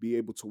not be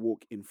able to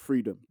walk in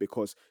freedom,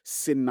 because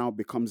sin now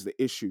becomes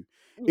the issue.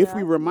 If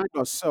we remind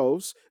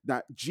ourselves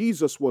that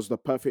Jesus was the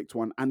perfect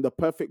one and the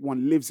perfect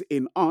one lives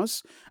in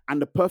us,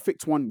 and the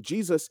perfect one,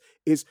 Jesus,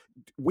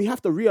 we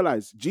have to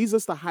realize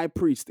Jesus, the high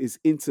priest, is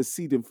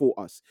interceding for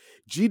us.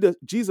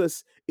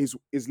 Jesus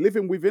is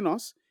living within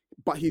us,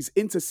 but he's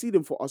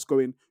interceding for us,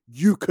 going,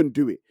 you can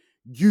do it.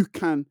 You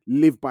can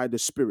live by the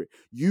Spirit.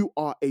 You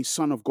are a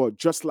son of God,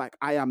 just like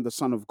I am the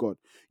son of God.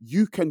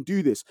 You can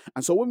do this.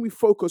 And so when we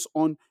focus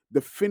on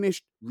the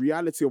finished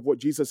reality of what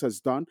Jesus has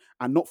done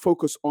and not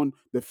focus on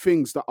the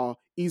things that are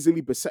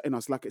easily besetting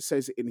us, like it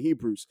says in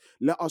Hebrews,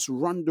 let us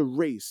run the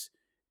race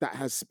that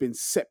has been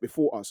set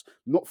before us,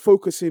 not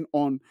focusing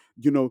on,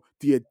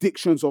 the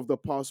addictions of the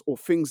past or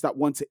things that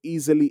want to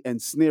easily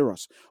ensnare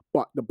us.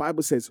 But the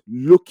Bible says,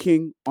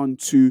 looking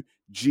unto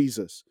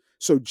Jesus.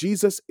 So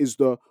Jesus is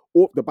the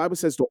Bible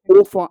says, the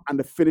author and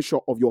the finisher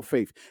of your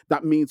faith.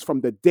 That means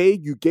from the day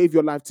you gave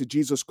your life to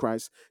Jesus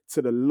Christ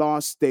to the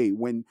last day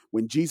when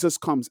Jesus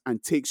comes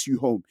and takes you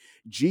home,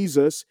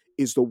 Jesus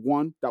is the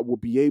one that will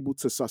be able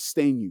to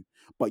sustain you.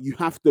 But you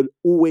have to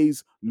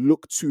always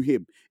look to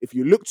him. If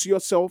you look to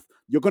yourself,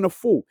 you're going to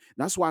fall.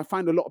 That's why I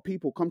find a lot of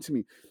people come to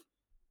me,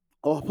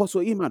 oh,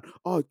 Apostle Iman,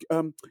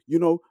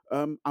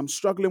 I'm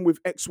struggling with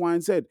X, Y,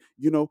 and Z.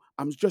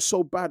 I'm just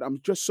so bad. I'm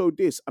just so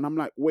this. And I'm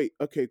like, wait,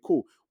 okay,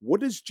 cool.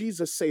 What does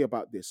Jesus say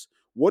about this?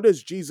 What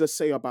does Jesus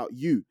say about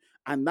you?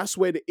 And that's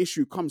where the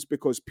issue comes,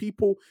 because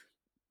people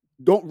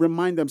don't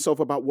remind themselves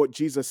about what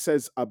Jesus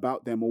says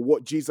about them or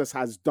what Jesus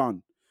has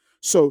done.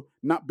 So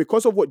now,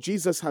 because of what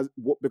Jesus has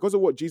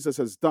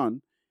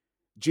done,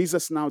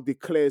 Jesus now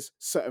declares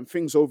certain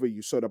things over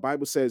you. So the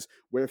Bible says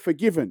we're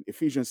forgiven.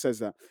 Ephesians says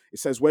that. It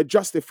says we're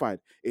justified.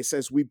 It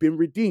says we've been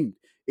redeemed.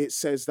 It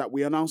says that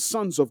we are now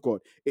sons of God.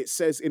 It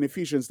says in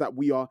Ephesians that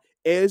we are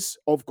heirs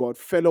of God,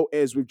 fellow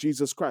heirs with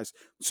Jesus Christ.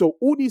 So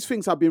all these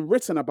things have been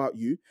written about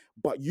you,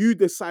 but you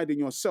decide in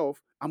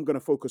yourself, I'm going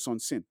to focus on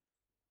sin.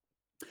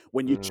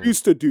 When you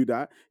choose to do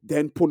that,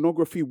 then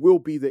pornography will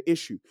be the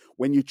issue.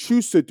 When you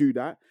choose to do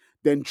that,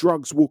 then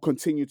drugs will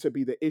continue to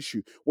be the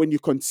issue. When you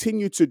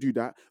continue to do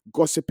that,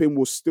 gossiping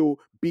will still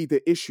be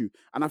the issue.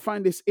 And I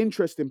find this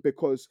interesting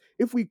because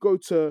if we go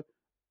to,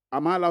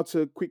 am I allowed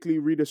to quickly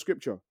read a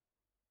scripture?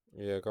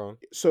 Yeah, go on.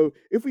 So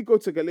if we go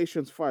to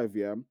Galatians 5,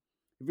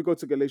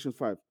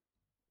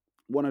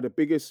 one of the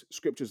biggest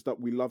scriptures that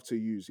we love to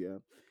use,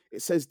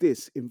 it says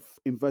this in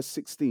verse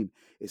 16.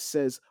 It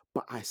says,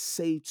 but I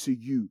say to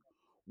you,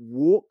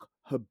 walk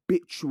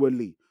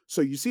habitually.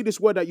 So you see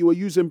this word that you were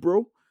using,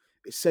 bro?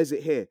 It says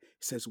it here. It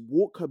says,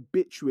 walk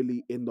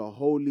habitually in the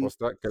Holy What's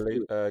that?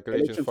 Spirit. Galatians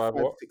Galatians 5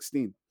 what?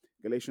 5:16.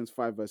 Galatians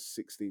 5 verse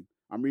 16.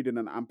 I'm reading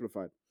an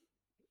amplified.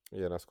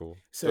 Yeah, that's cool. It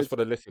Just says, for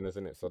the listeners,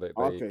 isn't it? So that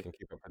they okay, can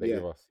keep up to date yeah.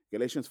 with us.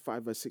 Galatians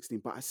 5 verse 16.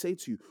 But I say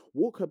to you,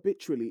 walk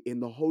habitually in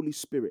the Holy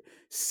Spirit,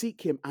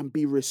 seek him and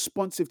be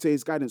responsive to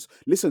his guidance.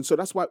 Listen, so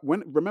that's why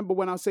remember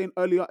when I was saying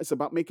earlier, it's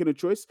about making a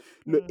choice.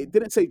 Look, it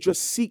didn't say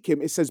just seek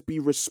him, it says be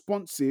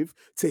responsive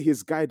to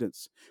his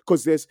guidance.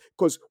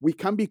 Because we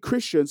can be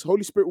Christians,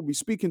 Holy Spirit will be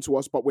speaking to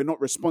us, but we're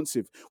not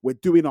responsive. We're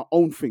doing our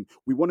own thing.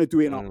 We want to do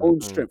it in our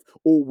own strength.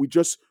 Or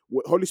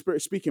Holy Spirit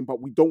is speaking,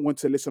 but we don't want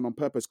to listen on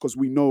purpose because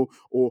we know,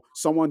 or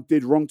someone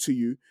did wrong to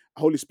you.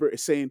 Holy Spirit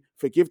is saying,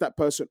 forgive that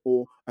person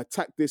or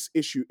attack this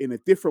issue in a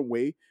different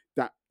way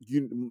that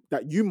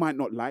you might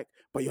not like,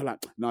 but you're like,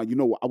 nah, you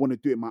know what? I want to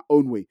do it my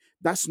own way.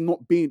 That's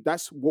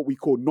what we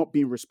call not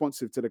being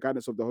responsive to the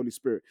guidance of the Holy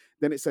Spirit.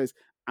 Then it says,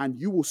 and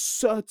you will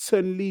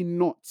certainly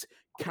not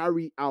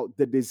carry out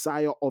the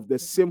desire of the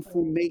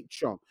sinful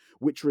nature,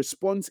 which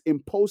responds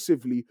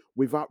impulsively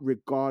without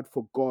regard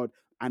for God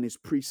and his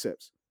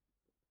precepts.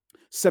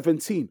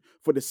 17,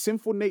 for the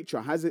sinful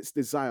nature has its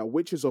desire,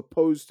 which is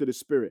opposed to the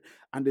spirit,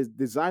 and the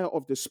desire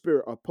of the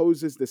spirit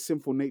opposes the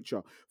sinful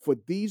nature. For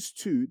these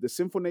two, the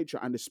sinful nature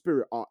and the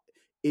spirit, are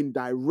in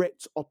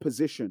direct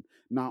opposition.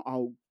 Now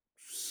I'll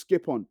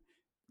skip on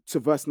to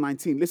verse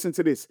 19. Listen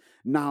to this.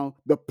 Now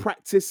the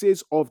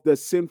practices of the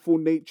sinful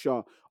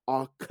nature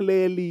are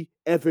clearly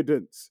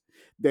evident.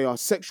 They are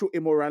sexual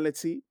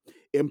immorality,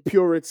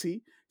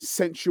 impurity,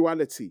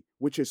 sensuality,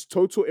 which is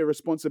total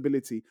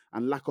irresponsibility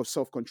and lack of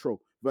self-control.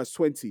 Verse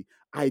 20,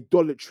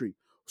 idolatry,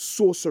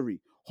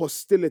 sorcery,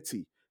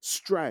 hostility,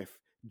 strife,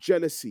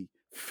 jealousy,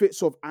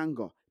 fits of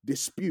anger,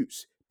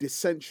 disputes,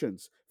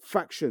 dissensions,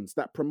 factions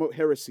that promote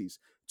heresies.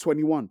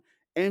 21,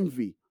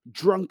 envy,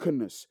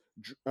 drunkenness,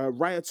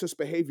 riotous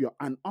behavior,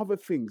 and other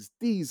things.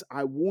 These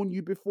I warn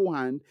you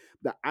beforehand,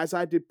 that as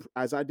I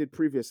did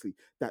previously,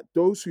 that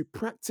those who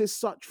practice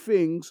such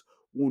things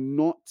will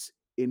not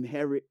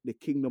inherit the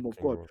kingdom of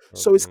God.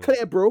 So it's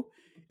clear, bro.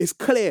 It's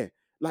clear.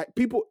 Like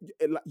people,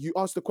 like you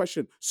asked the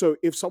question. So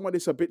if someone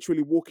is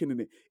habitually walking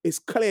in it, it's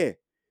clear.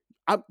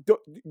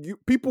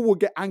 People will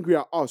get angry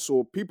at us,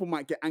 or people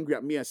might get angry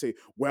at me and say,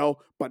 well,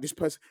 but this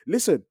person,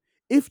 listen,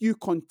 if you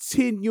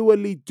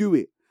continually do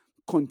it,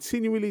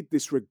 continually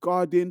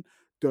disregarding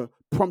the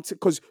prompting,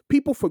 because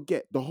people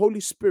forget the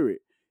Holy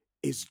Spirit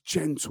is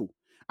gentle,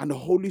 and the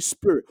Holy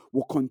Spirit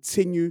will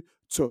continue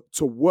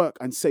to work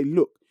and say,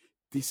 look,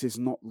 this is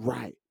not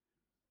right.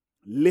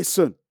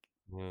 Listen.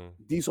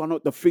 These are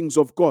not the things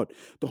of God.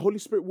 The Holy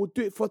Spirit will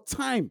do it for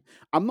time.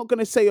 I'm not going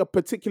to say a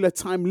particular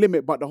time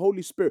limit, but the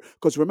Holy Spirit,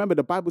 because remember,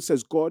 the Bible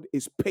says God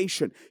is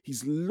patient.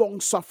 He's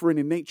long-suffering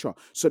in nature.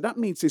 So that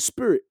means his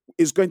spirit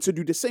is going to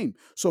do the same.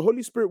 So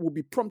Holy Spirit will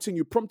be prompting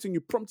you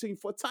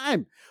for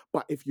time.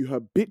 But if you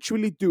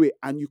habitually do it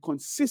and you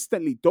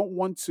consistently don't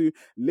want to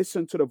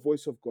listen to the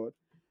voice of God,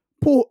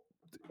 Paul,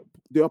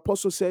 the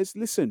apostle, says,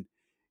 listen,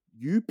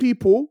 you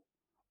people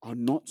are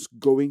not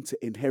going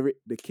to inherit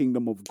the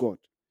kingdom of God.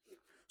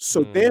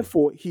 So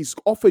therefore, he's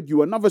offered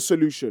you another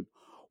solution.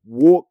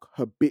 Walk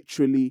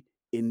habitually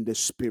in the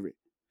Spirit.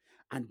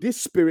 And this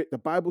Spirit, the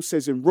Bible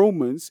says in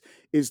Romans,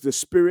 is the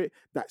Spirit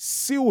that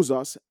seals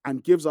us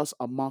and gives us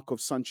a mark of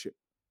sonship.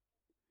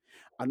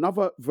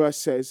 Another verse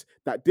says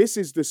that this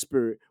is the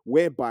Spirit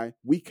whereby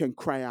we can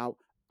cry out,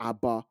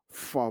 Abba,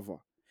 Father.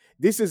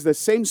 This is the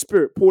same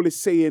Spirit. Paul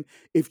is saying,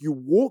 if you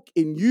walk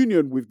in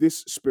union with this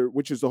Spirit,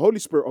 which is the Holy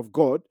Spirit of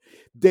God,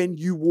 then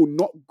you will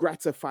not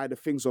gratify the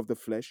things of the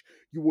flesh.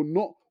 You will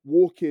not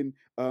walk in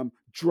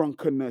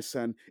drunkenness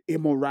and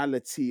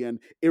immorality and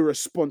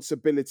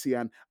irresponsibility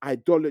and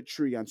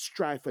idolatry and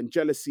strife and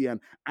jealousy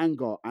and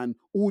anger and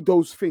all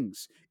those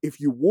things. If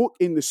you walk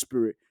in the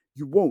Spirit,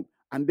 you won't.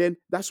 And then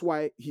that's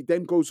why he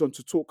then goes on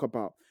to talk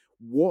about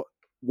what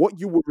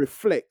you will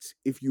reflect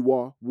if you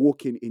are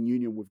walking in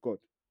union with God.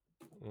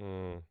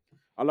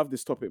 I love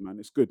this topic, man.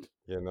 It's good.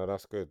 Yeah, no,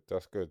 that's good.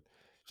 That's good.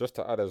 Just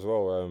to add as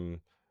well,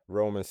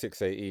 Romans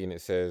 6:18,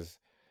 it says,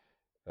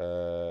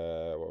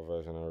 what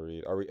version I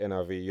read? I read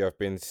NIV. You have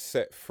been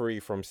set free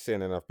from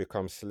sin and have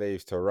become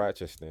slaves to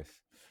righteousness.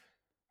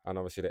 And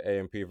obviously the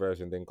AMP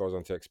version then goes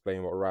on to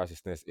explain what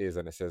righteousness is,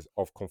 and it says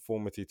of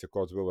conformity to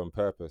God's will and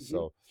purpose.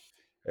 So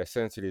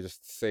essentially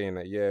just saying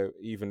that, yeah,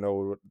 even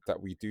though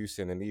that we do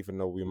sin, and even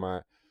though we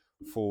might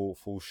fall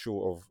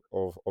short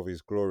of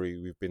his glory,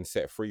 we've been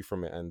set free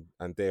from it,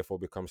 and therefore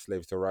become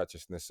slaves to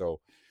righteousness. So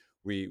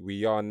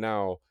we are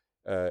now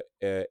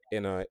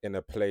in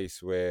a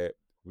place where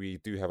we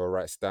do have a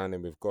right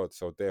standing with God.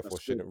 So therefore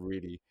shouldn't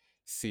really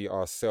see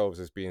ourselves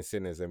as being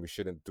sinners, and we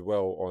shouldn't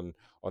dwell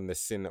on the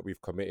sin that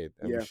we've committed,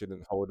 and we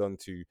shouldn't hold on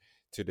to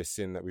the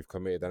sin that we've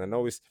committed. And I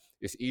know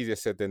it's easier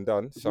said than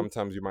done.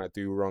 Sometimes we might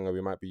do wrong, and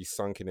we might be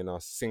sinking in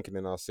our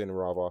sin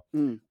rather.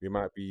 We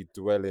might be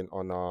dwelling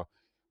on our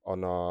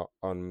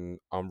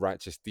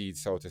unrighteous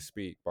deeds, so to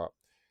speak. But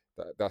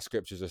that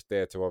scripture's just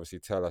there to obviously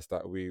tell us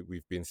that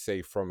we've been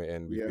saved from it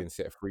and we've Yeah. been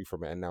set free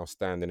from it and now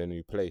stand in a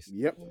new place.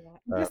 Yep.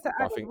 Yeah. Just to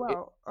I add as think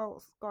well.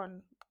 Go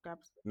on,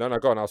 Gabs. no,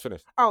 go on. I was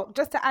finished. Oh,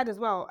 just to add as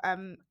well,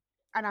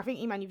 and I think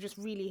Iman, you've just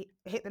really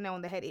hit the nail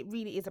on the head. It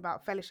really is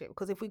about fellowship,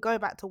 because if we go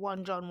back to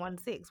 1 John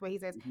 1:6, where he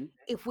says, Mhm.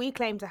 if we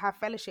claim to have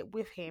fellowship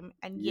with him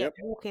and yet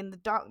walk in the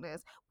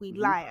darkness, we Mhm.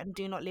 lie and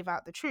do not live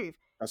out the truth.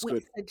 That's Which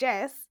good.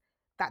 suggests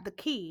that the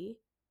key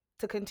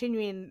to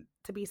continuing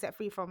to be set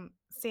free from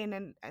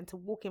sin and to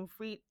walk in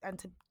free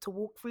and to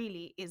walk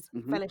freely is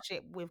Mhm.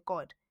 fellowship with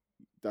God.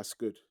 That's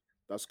good.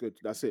 That's good.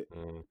 That's it.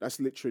 Mm.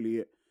 That's literally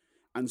it.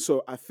 And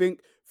so I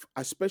think,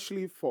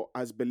 especially for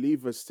as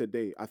believers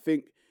today, I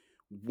think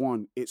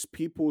one, it's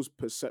people's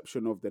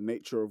perception of the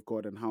nature of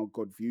God and how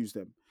God views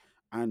them.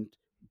 And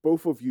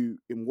both of you,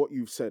 in what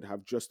you've said,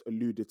 have just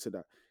alluded to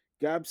that.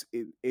 Gabs,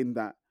 in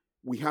that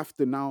we have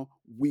to now,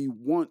 we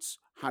once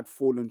had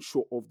fallen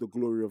short of the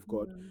glory of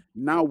God.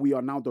 Now we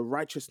are now the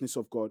righteousness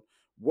of God.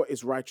 What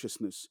is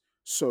righteousness?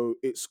 So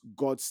it's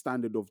God's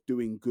standard of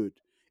doing good.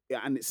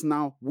 And it's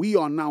now, we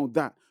are now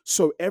that.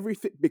 So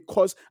everything,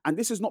 because, and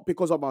this is not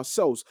because of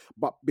ourselves,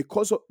 but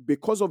because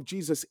of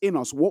Jesus in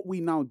us, what we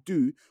now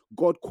do,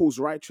 God calls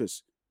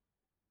righteous.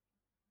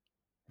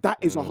 That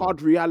is a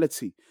hard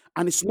reality.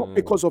 And it's not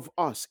because of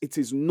us. It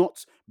is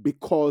not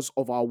because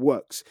of our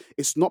works.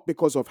 It's not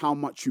because of how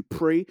much you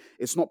pray.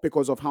 It's not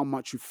because of how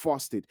much you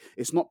fasted.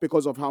 It's not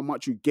because of how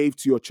much you gave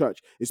to your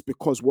church. It's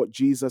because what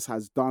Jesus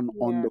has done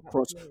on the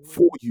cross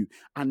for you.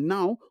 And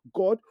now,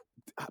 God,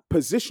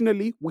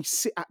 positionally, we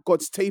sit at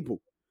God's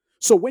table.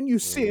 So when you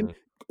sin,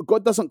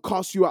 God doesn't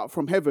cast you out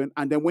from heaven,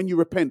 and then when you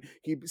repent,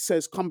 he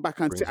says, come back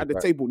and Brings sit you at the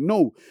back. table.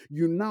 No,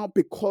 you now,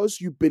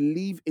 because you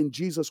believe in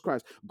Jesus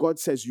Christ, God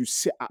says, you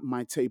sit at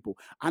my table,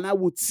 and I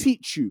will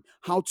teach you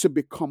how to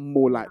become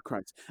more like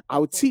Christ. I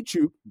will teach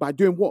you by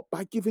doing what?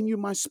 By giving you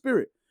my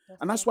spirit.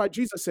 And that's why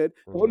Jesus said,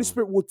 the Holy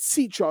Spirit will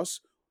teach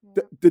us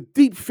the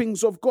deep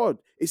things of God.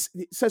 It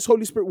says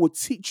Holy Spirit will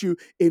teach you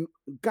and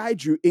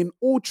guide you in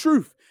all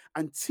truth,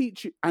 and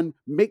teach you and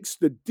makes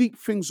the deep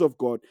things of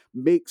God,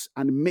 makes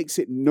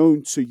it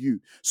known to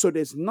you. So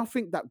there's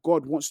nothing that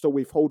God wants to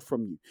withhold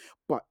from you,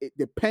 but it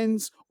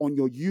depends on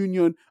your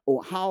union,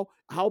 or how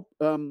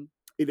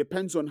it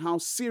depends on how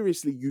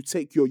seriously you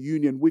take your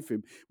union with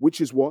him,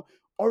 which is what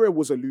Ore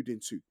was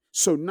alluding to.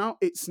 So now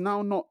it's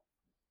now not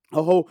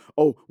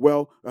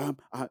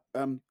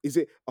is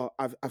it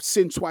I've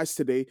sinned twice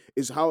today,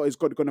 is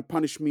God going to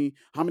punish me?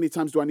 How many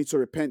times do I need to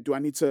repent? Do I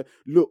need to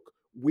look?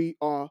 We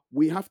have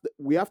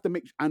to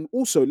make, and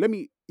also let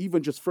me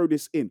even just throw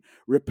this in.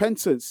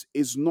 Repentance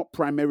is not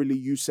primarily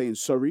you saying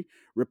sorry.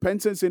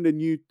 Repentance in the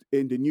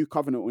new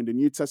covenant, or in the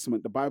New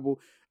Testament, the Bible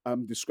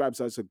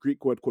describes as a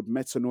Greek word called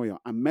metanoia,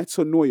 and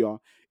metanoia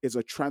is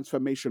a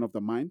transformation of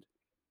the mind.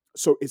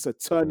 So it's a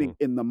turning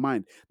in the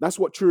mind. That's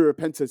what true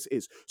repentance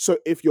is. So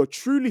if you're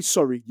truly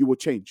sorry, you will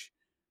change.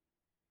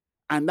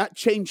 And that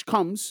change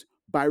comes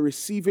by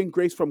receiving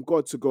grace from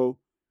God to go,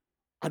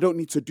 I don't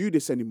need to do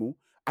this anymore.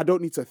 I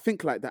don't need to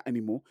think like that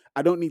anymore.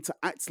 I don't need to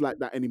act like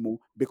that anymore,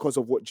 because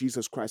of what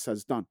Jesus Christ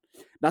has done.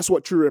 That's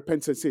what true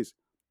repentance is.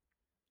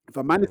 If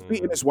a man is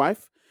beating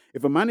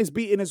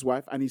his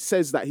wife, and he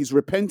says that he's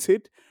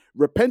repented,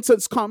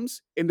 repentance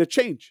comes in the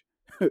change.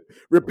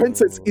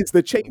 Repentance is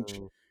the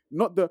change.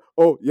 Not the,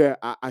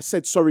 I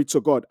said sorry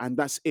to God and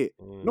that's it.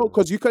 No,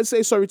 because you can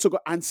say sorry to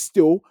God and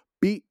still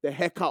beat the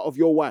heck out of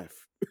your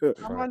wife. Do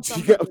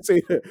you get what I'm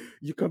saying?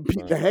 You can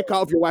beat the heck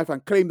out of your wife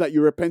and claim that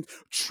you repent.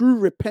 True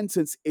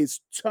repentance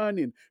is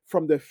turning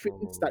from the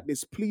things that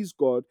displease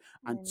God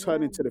and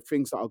turning to the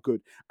things that are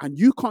good. And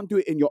you can't do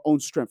it in your own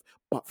strength,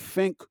 but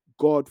thank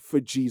God for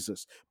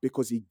Jesus,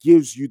 because he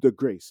gives you the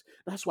grace.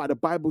 That's why the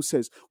Bible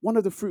says one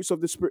of the fruits of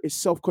the Spirit is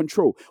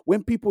self-control.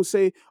 When people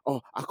say,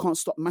 oh, I can't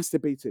stop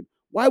masturbating,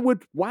 why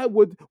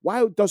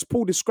does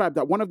Paul describe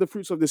that one of the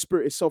fruits of the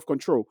Spirit is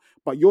self-control,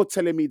 but you're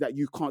telling me that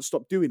you can't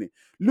stop doing it?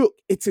 Look,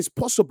 it is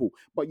possible,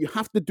 but you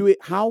have to do it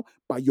how?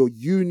 By your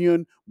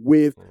union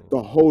with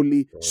the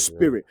Holy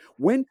Spirit.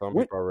 When Some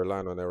people are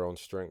relying on their own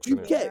strength. do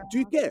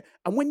you get?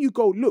 And when you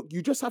go, look,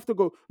 you just have to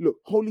go, look,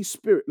 Holy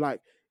Spirit, like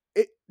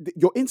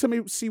your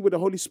intimacy with the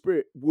Holy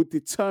Spirit will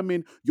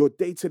determine your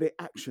day-to-day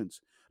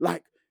actions.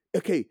 Like,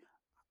 okay,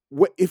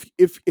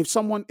 if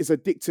someone is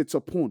addicted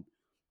to porn,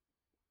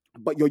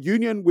 but your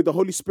union with the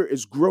Holy Spirit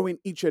is growing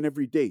each and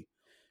every day,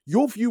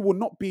 your view will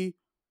not be,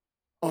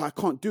 oh, I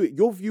can't do it.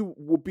 Your view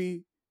will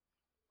be,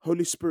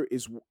 Holy Spirit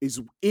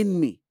is in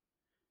me,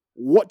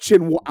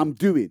 watching what I'm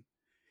doing.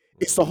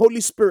 Is the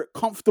Holy Spirit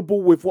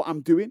comfortable with what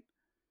I'm doing?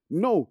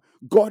 No.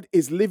 God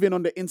is living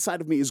on the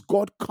inside of me. Is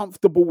God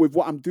comfortable with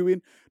what I'm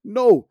doing?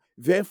 No.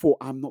 Therefore,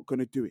 I'm not going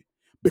to do it,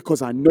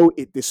 because I know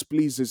it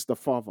displeases the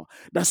Father.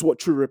 That's what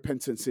true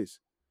repentance is.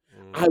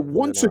 I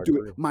want to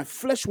do it. My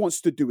flesh wants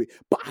to do it,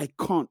 but I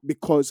can't,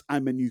 because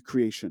I'm a new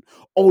creation.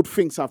 Old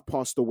things have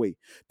passed away.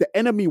 The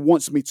enemy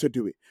wants me to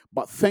do it,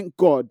 but thank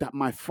God that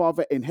my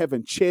Father in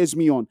heaven cheers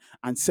me on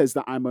and says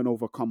that I'm an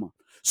overcomer.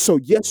 So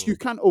yes, you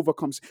can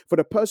overcome. For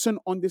the person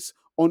on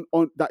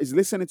on that is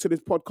listening to this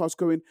podcast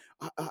going,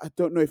 I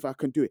don't know if I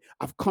can do it.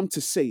 I've come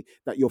to say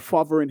that your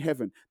Father in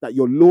heaven, that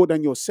your Lord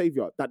and your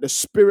Savior, that the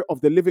Spirit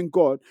of the living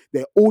God,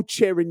 they're all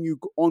cheering you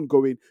on,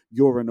 going,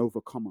 you're an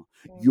overcomer.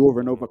 You're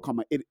an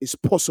overcomer. It is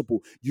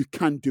possible. You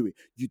can do it.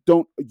 You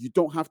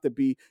don't have to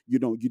be, you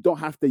don't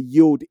have to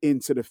yield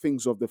into the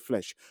things of the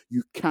flesh.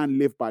 You can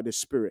live by the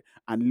Spirit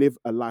and live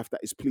a life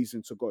that is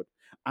pleasing to God.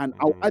 And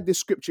I'll add this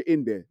scripture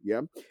in there.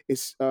 Yeah.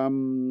 It's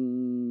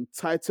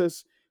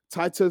Titus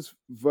chapter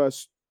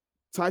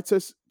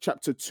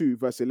 2,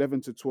 verse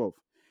 11 to 12.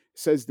 It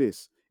says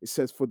this. It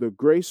says, for the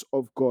grace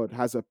of God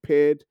has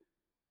appeared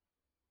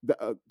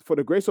that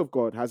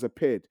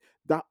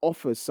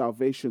offers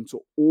salvation to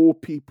all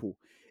people.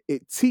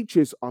 It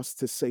teaches us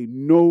to say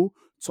no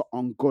to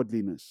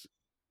ungodliness.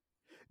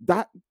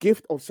 That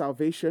gift of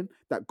salvation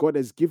that God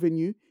has given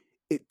you,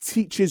 it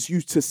teaches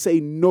you to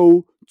say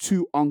no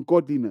to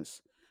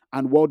ungodliness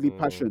and worldly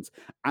passions,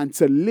 and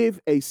to live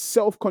a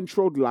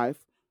self-controlled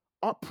life,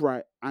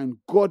 upright and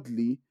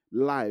godly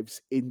lives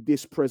in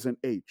this present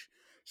age.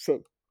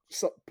 So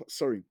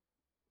sorry.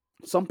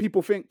 Some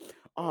people think,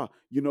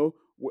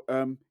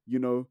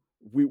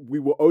 we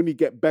will only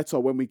get better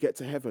when we get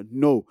to heaven.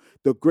 No,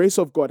 the grace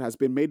of God has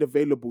been made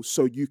available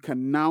so you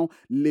can now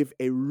live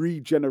a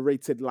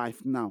regenerated life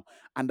now.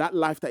 And that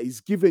life that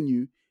He's given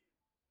you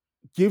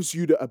gives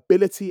you the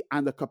ability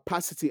and the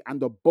capacity and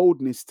the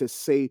boldness to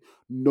say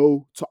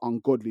no to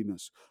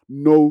ungodliness,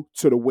 no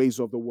to the ways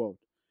of the world.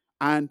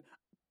 And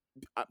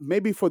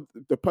maybe for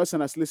the person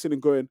that's listening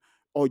going,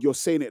 oh, you're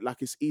saying it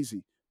like it's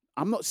easy.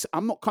 I'm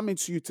not coming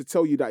to you to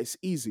tell you that it's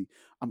easy.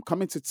 I'm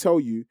coming to tell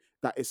you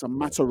that it's a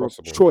matter of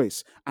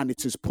choice, and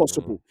it is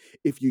possible.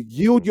 If you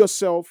yield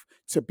yourself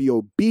to be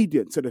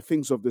obedient to the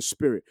things of the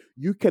Spirit,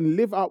 you can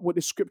live out what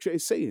the scripture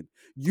is saying.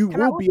 You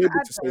will be able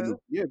to say no.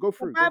 Yeah, go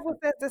through. The Bible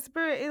says the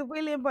spirit is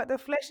willing, but the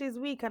flesh is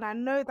weak. And I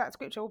know that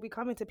scripture will be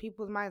coming to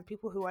people's minds,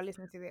 people who are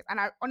listening to this. And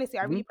I honestly,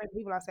 I really pray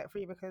people are set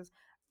free, because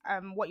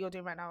what you're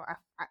doing right now,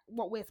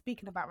 what we're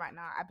speaking about right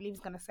now, I believe is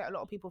going to set a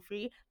lot of people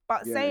free.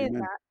 But saying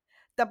that,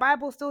 the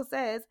Bible still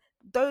says,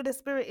 though the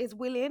spirit is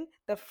willing,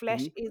 the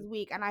flesh is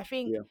weak. And I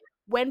think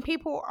when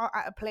people are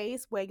at a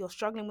place where you're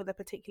struggling with a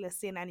particular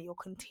sin and you're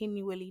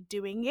continually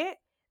doing it,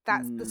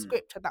 that's the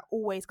scripture that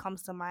always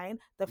comes to mind.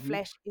 The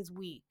flesh is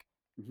weak.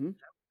 Yep.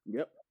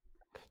 Do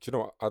you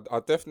know what? I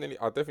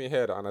definitely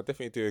hear that, and I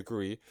definitely do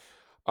agree.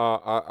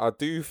 I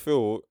do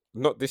feel,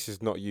 this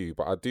is not you,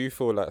 but I do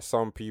feel like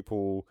some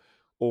people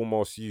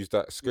almost use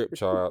that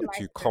scripture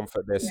to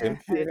comfort their sin.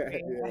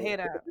 I hear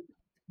that.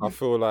 I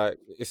feel like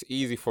it's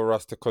easy for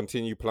us to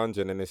continue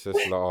plunging, and it's just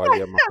like, oh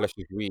yeah, my flesh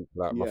is weak.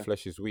 Like my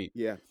flesh is weak.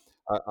 Yeah.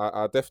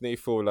 I definitely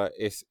feel like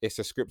it's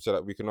a scripture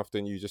that we can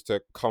often use just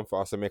to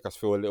comfort us and make us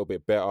feel a little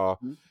bit better,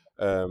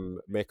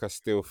 make us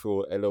still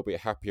feel a little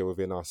bit happier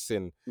within our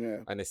sin. Yeah.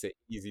 And it's an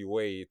easy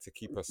way to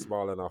keep a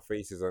smile on our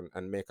faces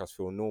and make us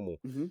feel normal.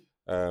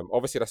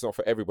 Obviously, that's not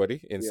for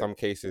everybody. In some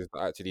cases,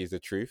 that actually is the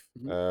truth.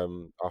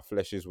 Our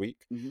flesh is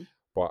weak,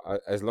 but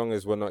as long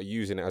as we're not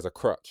using it as a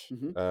crutch,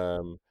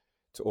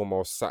 to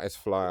almost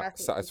satisfy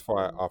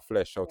our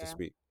flesh, so to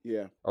speak.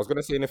 Yeah. I was going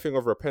to say, in the thing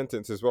of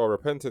repentance as well,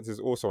 repentance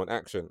is also an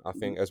action, I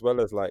think, as well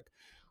as like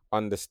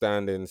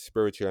understanding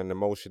spiritually and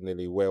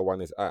emotionally where one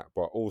is at,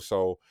 but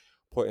also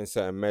putting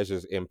certain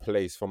measures in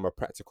place from a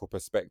practical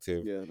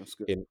perspective, that's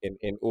good.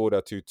 in order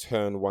to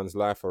turn one's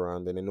life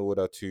around, and in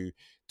order to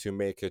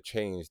make a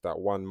change that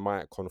one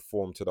might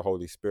conform to the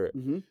Holy Spirit.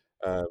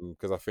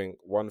 Because I think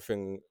one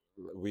thing,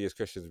 we as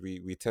Christians,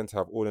 we tend to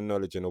have all the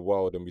knowledge in the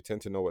world, and we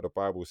tend to know what the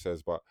Bible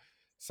says, but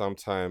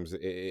sometimes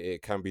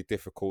it can be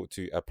difficult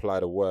to apply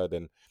the word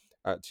and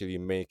actually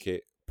make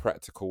it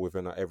practical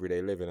within our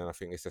everyday living. And I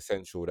think it's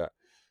essential that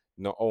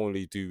not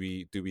only do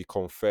we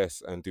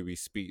confess and do we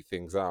speak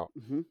things out,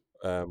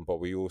 but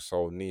we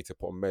also need to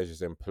put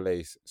measures in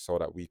place so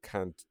that we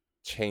can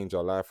change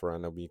our life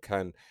around, and we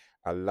can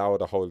allow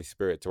the Holy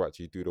Spirit to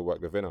actually do the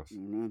work within us.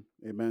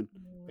 Amen.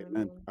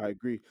 I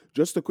agree.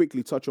 Just to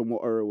quickly touch on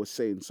what Ora was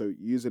saying. So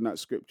using that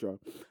scripture,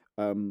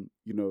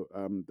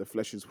 the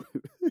flesh is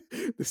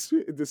the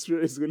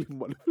spirit is willing,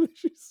 but the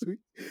flesh is weak.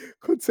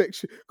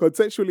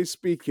 Contextually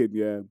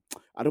speaking,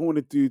 I don't want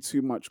to do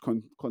too much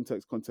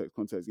context,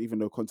 even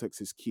though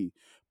context is key.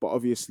 But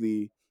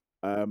obviously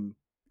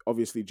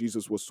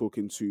Jesus was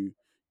talking to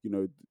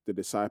the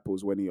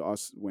disciples when he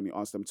asked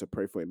them to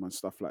pray for him and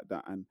stuff like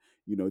that, and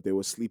they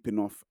were sleeping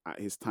off at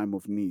his time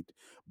of need.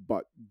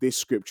 But this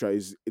scripture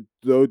is,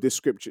 though this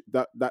scripture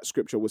that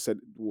scripture was said,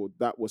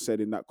 that was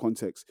said in that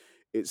context,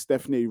 it's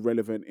definitely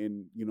relevant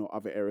in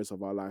other areas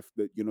of our life,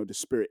 that the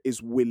spirit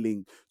is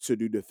willing to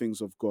do the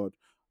things of God,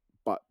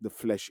 but the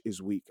flesh is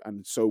weak.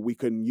 And so we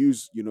can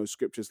use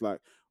scriptures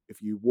like,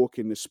 if you walk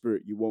in the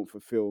spirit, you won't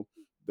fulfill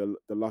the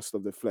lust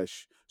of the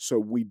flesh. So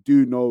we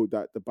do know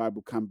that the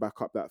Bible can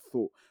back up that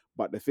thought.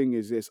 But the thing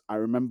is this, I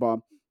remember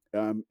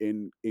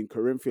in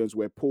Corinthians,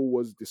 where Paul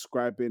was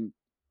describing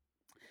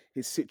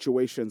his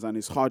situations and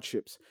his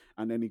hardships,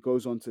 and then he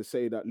goes on to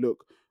say that,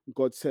 look,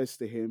 God says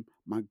to him,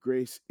 my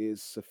grace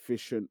is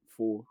sufficient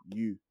for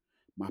you.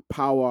 My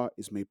power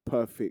is made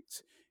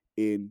perfect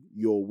in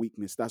your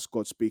weakness. That's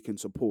God speaking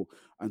to Paul.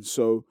 And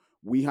so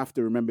we have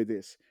to remember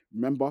this.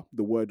 Remember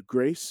the word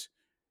grace.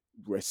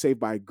 We're saved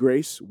by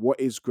grace. What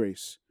is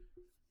grace?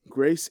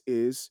 Grace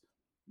is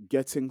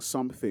getting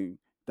something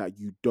that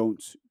you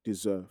don't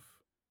deserve.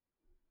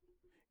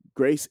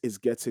 Grace is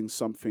getting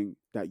something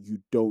that you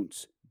don't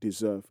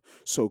deserve.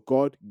 So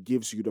God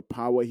gives you the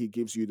power, he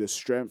gives you the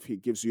strength, he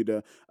gives you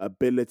the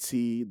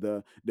ability,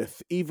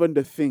 even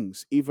the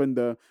things, even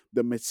the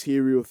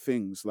material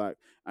things, like,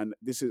 and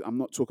this is, I'm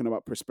not talking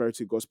about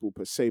prosperity gospel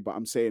per se, but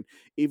I'm saying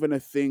even the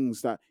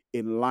things that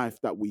in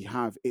life that we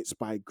have, it's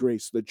by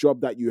grace. The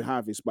job that you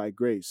have is by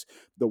grace.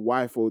 The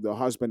wife or the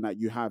husband that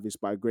you have is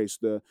by grace.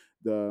 The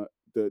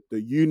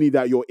uni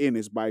that you're in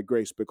is by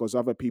grace, because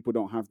other people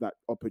don't have that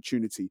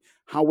opportunity.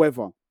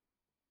 However,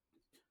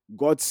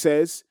 God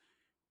says,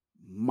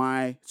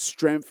 my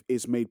strength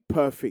is made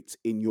perfect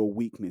in your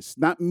weakness.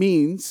 That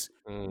means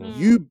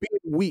you being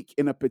weak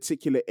in a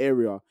particular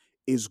area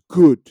is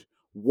good.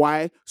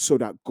 Why? So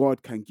that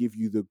God can give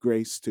you the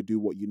grace to do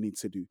what you need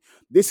to do.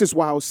 This is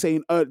why I was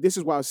saying. This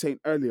is why I was saying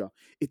earlier.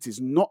 It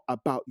is not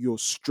about your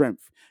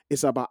strength.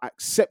 It's about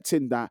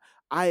accepting that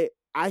I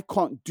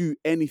can't do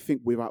anything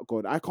without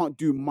God. I can't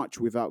do much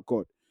without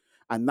God.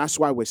 And that's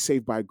why we're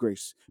saved by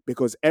grace.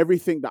 Because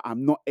everything that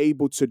I'm not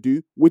able to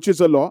do, which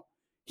is a lot,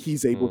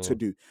 he's able to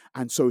do.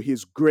 And so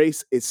his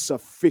grace is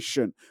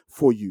sufficient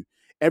for you.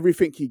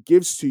 Everything he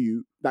gives to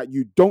you that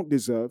you don't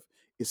deserve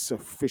is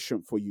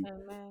sufficient for you.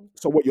 Amen.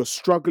 So what you're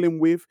struggling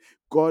with,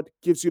 God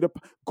gives you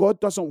God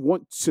doesn't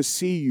want to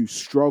see you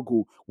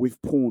struggle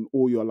with porn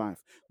all your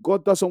life.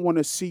 God doesn't want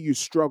to see you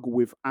struggle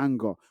with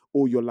anger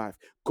all your life.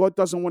 God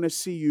doesn't want to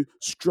see you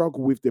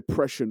struggle with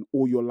depression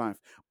all your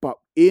life. But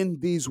in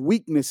these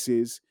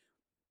weaknesses,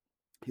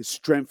 his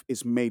strength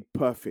is made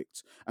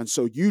perfect. And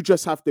so you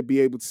just have to be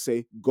able to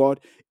say,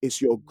 God,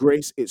 it's your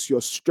grace, it's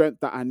your strength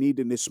that I need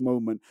in this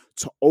moment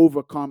to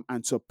overcome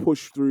and to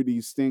push through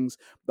these things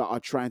that are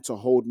trying to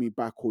hold me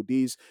back, or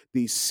these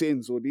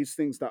sins, or these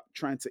things that are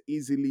trying to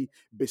easily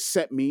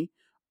beset me.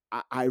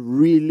 I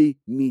really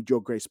need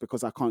your grace,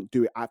 because I can't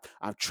do it.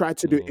 I've tried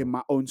to do it in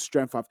my own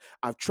strength.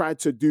 I've tried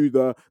to do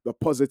the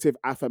positive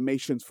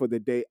affirmations for the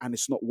day, and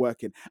it's not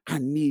working. I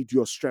need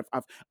your strength.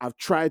 I've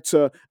tried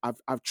to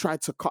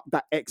cut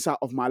that X out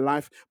of my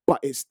life, but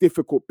it's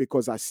difficult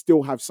because I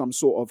still have some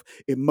sort of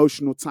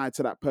emotional tie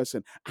to that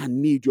person. I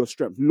need your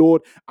strength,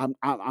 Lord. I'm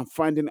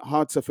finding it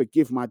hard to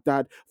forgive my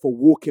dad for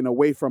walking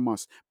away from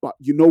us, but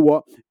you know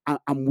what?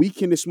 I'm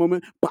weak in this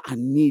moment, but I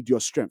need your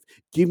strength.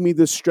 Give me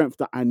the strength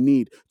that I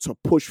need to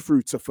push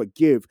through, to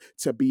forgive,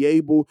 to be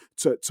able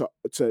to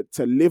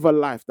live a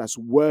life that's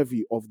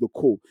worthy of the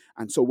call.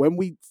 And so when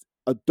we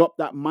adopt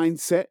that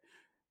mindset,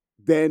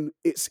 then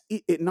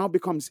it now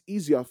becomes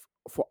easier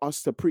for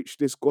us to preach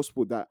this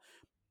gospel that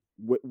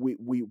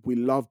we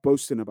love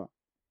boasting about,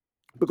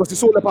 because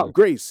it's all about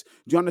grace.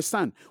 Do you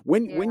understand?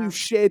 When you Yeah.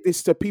 share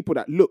this to people,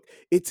 that look,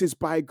 it is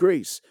by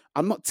grace.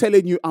 I'm not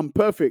telling you I'm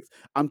perfect.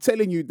 I'm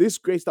telling you this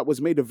grace that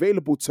was made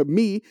available to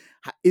me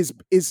is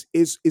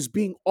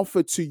being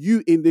offered to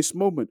you in this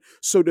moment.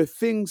 So the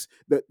things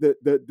that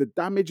the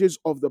damages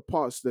of the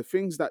past, the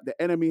things that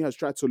the enemy has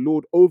tried to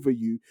lord over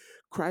you,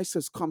 Christ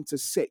has come to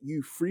set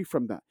you free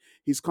from that.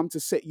 He's come to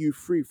set you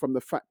free from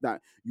the fact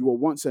that you were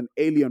once an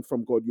alien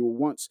from God. You were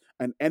once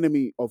an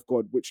enemy of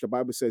God, which the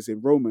Bible says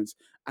in Romans.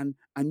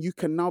 And you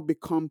can now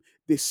become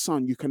this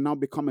son. You can now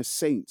become a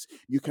saint.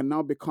 You can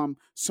now become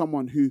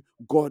someone who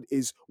God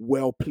is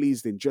well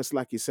pleased in, just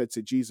like he said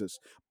to Jesus.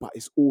 But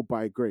it's all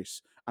by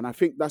grace. And I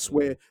think that's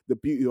where the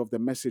beauty of the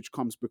message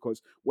comes,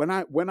 because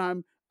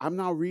I'm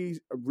now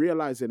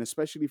realizing,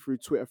 especially through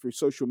Twitter, through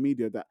social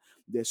media, that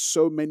there's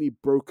so many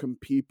broken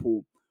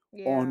people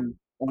Yeah.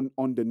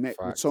 on the net,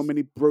 with so Facts.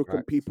 many broken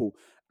Facts. people.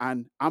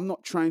 And I'm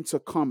not trying to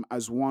come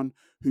as one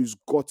who's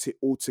got it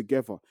all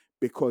together,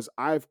 because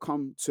I've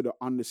come to the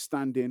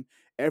understanding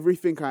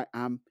everything I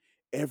am,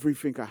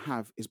 everything I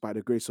have is by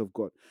the grace of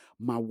God.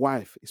 My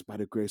wife is by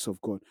the grace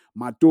of God.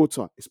 My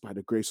daughter is by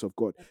the grace of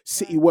God.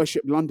 City Right.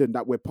 Worship London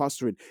that we're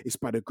pastoring is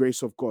by the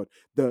grace of God.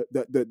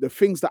 The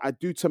things that I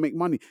do to make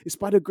money is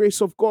by the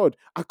grace of God.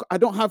 I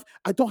don't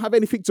have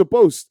anything to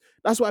boast.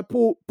 That's why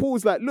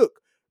Paul's like, look,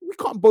 we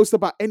can't boast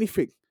about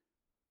anything.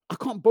 I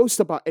can't boast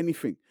about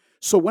anything.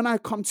 So when I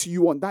come to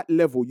you on that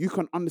level, you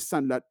can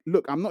understand that,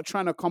 look, I'm not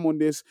trying to come on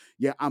this,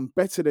 yeah, I'm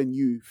better than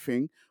you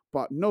thing,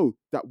 but know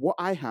that what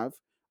I have,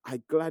 I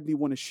gladly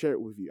want to share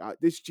it with you.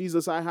 This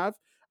Jesus I have,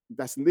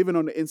 that's living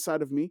on the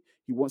inside of me,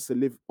 he wants to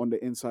live on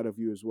the inside of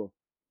you as well.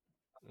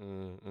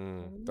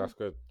 That's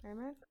good.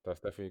 Amen. That's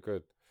definitely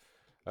good.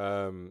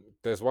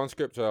 There's one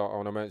scripture I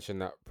want to mention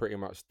that pretty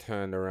much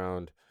turned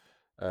around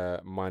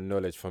my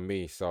knowledge for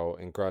me. So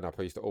in growing up,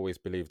 I used to always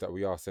believe that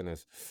we are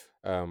sinners.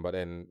 But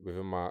then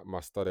within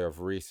my study of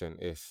recent,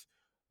 it's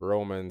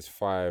Romans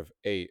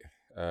 5:8.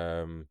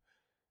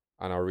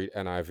 And I read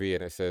NIV,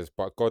 and it says,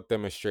 "But God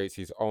demonstrates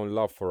his own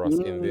love for us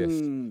in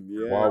this: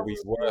 Yeah, while While we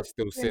we were were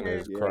still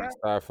sinners, sinners, yeah, Christ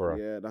died for us."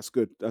 yeah. That's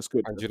good. That's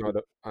good. And That's you know,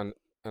 good. and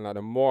like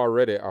the more I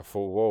read it, I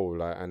thought, whoa,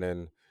 like, and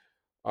then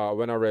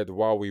when I read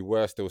while we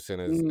were still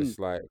sinners, Mm, it's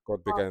like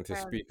God Past began to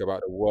tense. speak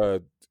about the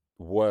word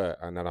were,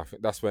 and then I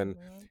think that's when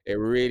Mhm. it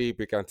really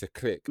began to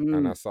click,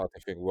 and I mm, started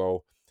to think,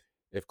 well,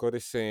 if God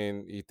is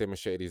saying He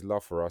demonstrated His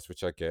love for us,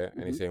 which I get,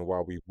 and He's mhm, saying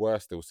while we were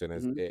still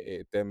sinners, mhm,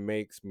 it then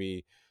makes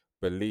me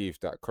believe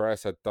that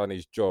Christ had done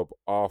His job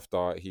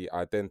after He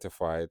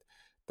identified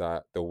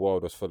that the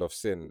world was full of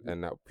sin mhm,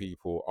 and that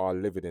people are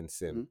living in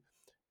sin.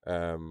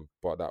 mhm,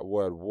 But that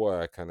word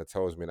 "were" kind of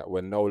tells me that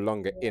we're no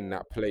longer in Yeah.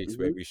 that place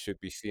where mhm. we should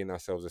be seeing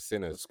ourselves as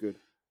sinners. That's good.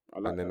 I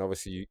like And then that.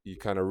 obviously you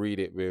kind of read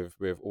it with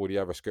all the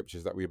other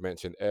scriptures that we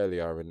mentioned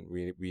earlier, and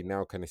we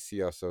now kind of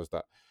see ourselves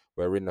that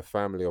we're in the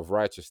family of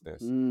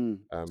righteousness,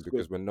 That's good.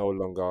 because we're no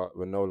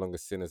longer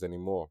sinners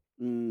anymore.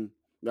 Mm,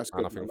 that's And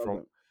good. I I think love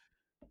that.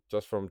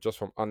 just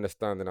from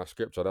understanding that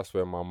scripture, that's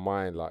where my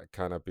mind like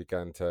kind of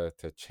began to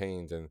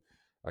change, and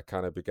I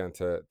kind of began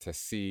to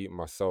see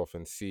myself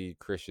and see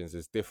Christians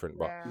as different.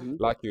 But Yeah. Mhm,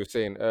 like you were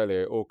saying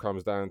earlier, it all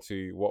comes down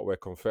to what we're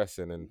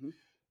confessing, and mhm,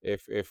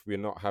 if we're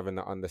not having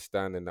that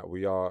understanding that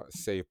we are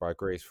saved by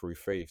grace through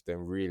faith, then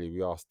really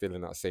we are still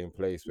in that same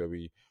place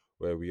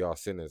where we are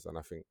sinners. And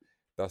I think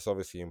that's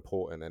obviously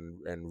important,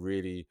 and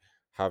really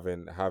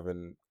having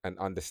and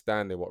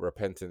understanding what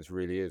repentance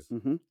really is.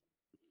 mhm.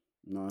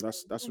 No,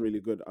 that's really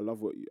good. I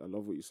love what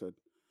you said.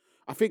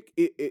 I think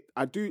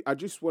I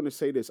just want to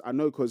say this. I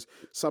know because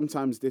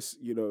sometimes this,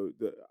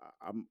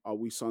 are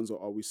we sons or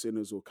are we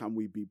sinners or can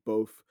we be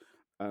both?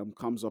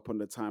 Comes up on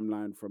the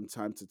timeline from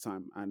time to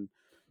time, and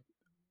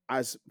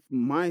as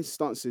my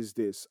stance is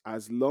this: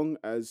 as long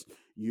as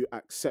you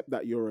accept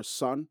that you're a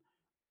son,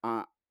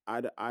 I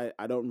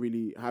I don't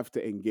really have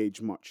to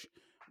engage much.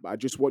 But I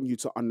just want you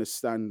to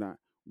understand that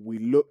we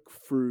look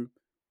through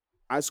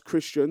as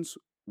Christians,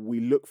 we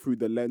look through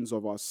the lens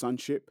of our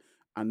sonship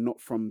and not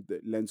from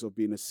the lens of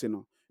being a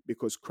sinner.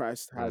 Because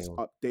Christ has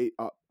Mm,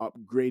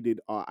 upgraded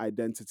our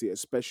identity,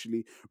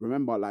 especially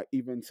remember, like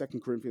even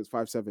 2 Corinthians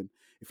 5:7,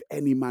 if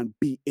any man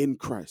be in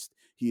Christ,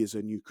 he is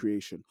a new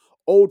creation.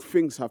 Old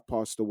things have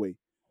passed away.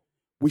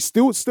 We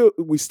still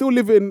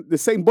live in the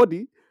same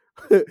body.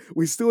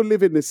 We still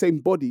live in the same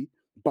body,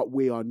 but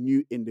we are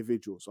new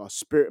individuals. Our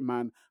spirit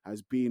man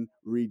has been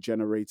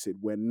regenerated.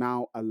 We're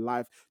now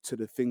alive to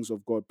the things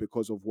of God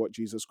because of what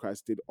Jesus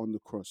Christ did on the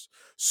cross.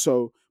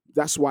 So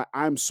that's why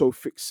I'm so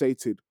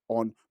fixated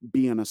on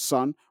being a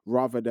son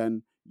rather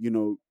than,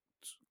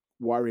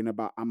 worrying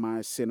about am I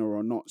a sinner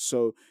or not.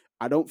 So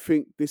I don't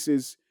think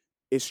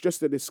it's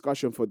just a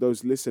discussion for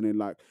those listening.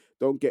 Like,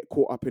 don't get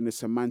caught up in the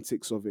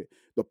semantics of it.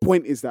 The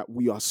point is that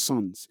we are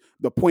sons.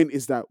 The point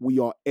is that we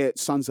are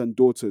sons and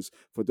daughters.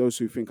 For those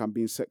who think I'm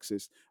being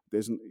sexist,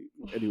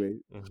 anyway,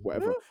 mhm.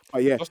 whatever.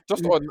 But yeah,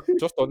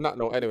 Just on that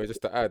note, anyway,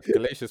 just to add,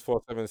 Galatians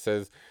 4:7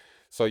 says,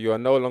 "So you are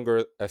no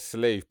longer a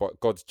slave, but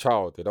God's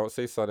child." They don't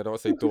say son, they don't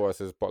say daughter. It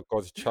says, "But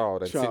God's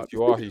child." And since child.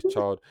 you are His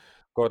child,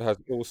 God has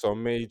also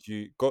made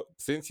you. God,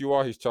 since you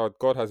are His child,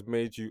 God has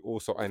made you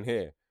also an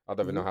heir. I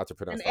don't even know Mhm. how to An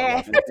pronounce that air.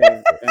 last An one.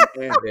 heir, an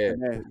heir, Yeah.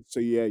 an heir. So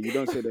yeah, you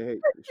don't say the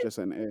hate. It's just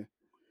an heir.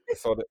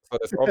 So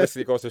this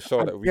obviously goes to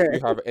show An that we do heir.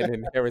 have an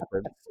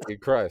inheritance in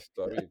Christ.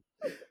 I mean,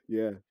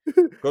 Yeah.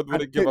 God And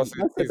wouldn't give us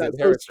man said His that so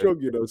inheritance strong,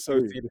 if we still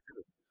Sorry. see the.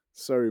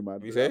 Sorry, man.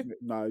 What you say?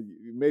 Nah,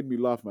 you made me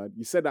laugh, man.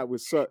 You said that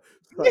with such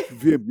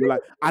vim. You're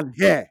like, and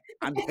hair,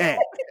 and hair.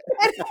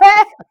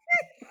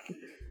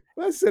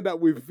 I said that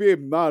with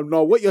vim. Nah,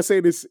 no, what you're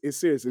saying is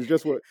serious. It's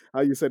just what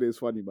how you said it is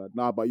funny, man.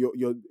 Nah, but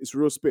you're it's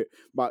real spit.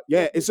 But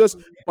yeah, it's just.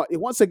 But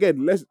once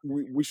again,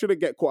 we shouldn't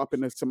get caught up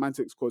in the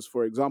semantics because,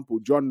 for example,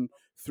 John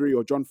 3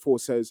 or John 4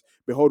 says,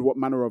 "Behold, what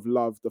manner of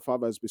love the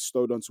Father has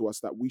bestowed unto us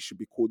that we should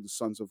be called the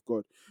sons of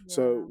God."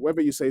 So Yeah.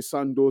 whether you say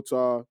son,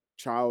 daughter,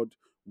 child,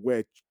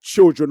 we're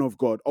children of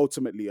God.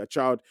 Ultimately, a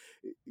child,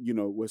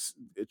 was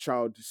a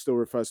child still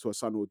refers to a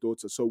son or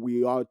daughter. So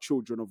we are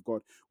children of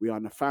God. We are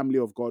in the family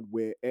of God.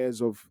 We're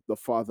heirs of the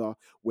Father.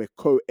 We're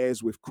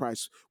co-heirs with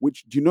Christ.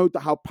 Which do you know that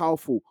how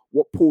powerful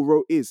what Paul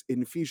wrote is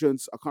in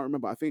Ephesians? I can't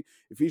remember. I think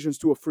Ephesians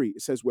 2 or 3.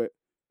 It says we're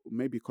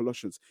maybe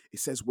Colossians. It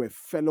says we're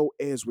fellow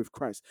heirs with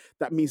Christ.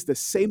 That means the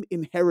same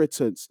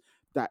inheritance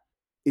that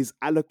is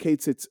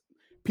allocated.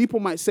 People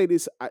might say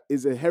this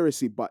is a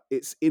heresy, but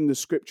it's in the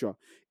scripture.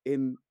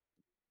 In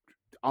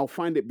I'll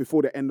find it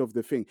before the end of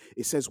the thing.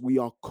 It says we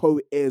are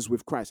co-heirs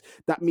with Christ.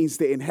 That means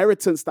the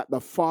inheritance that the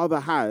Father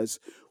has,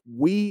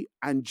 we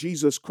and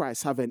Jesus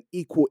Christ have an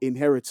equal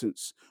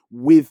inheritance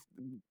with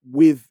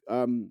we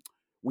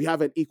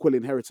have an equal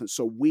inheritance.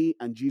 So we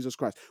and Jesus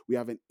Christ, we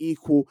have an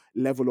equal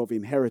level of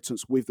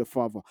inheritance with the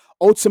Father.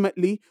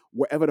 Ultimately,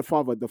 whatever the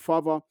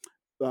Father,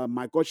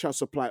 my God shall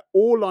supply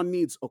all our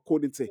needs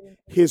according to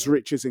his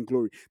riches in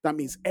glory. That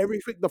means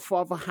everything the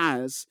Father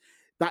has,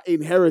 that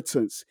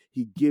inheritance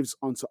he gives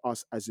unto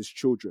us as his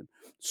children.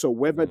 So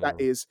whether that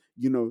Mm, is,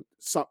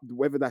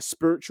 whether that's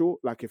spiritual,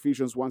 like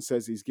Ephesians 1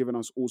 says, he's given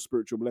us all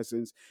spiritual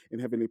blessings in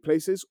heavenly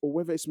places, or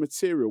whether it's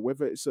material,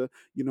 whether it's a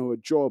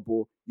job,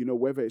 or,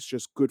 whether it's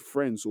just good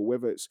friends, or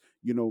whether it's,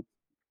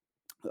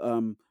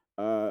 um,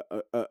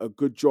 a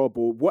good job,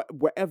 or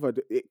whatever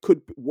it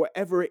could be,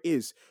 whatever it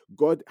is.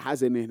 God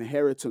has an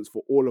inheritance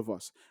for all of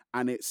us,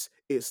 and it's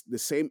the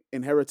same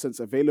inheritance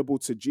available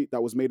to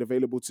that was made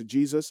available to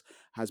Jesus,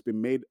 has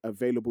been made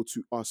available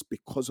to us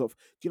because of, do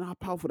you know how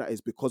powerful that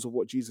is? Because of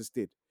what Jesus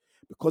did.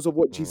 Because of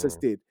what Jesus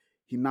Mm, did,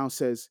 he now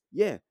says,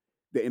 yeah,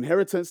 the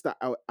inheritance that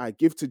I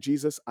give to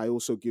Jesus, I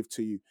also give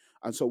to you.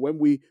 And so when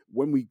we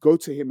go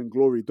to him in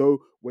glory, though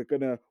we're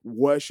gonna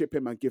worship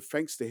him and give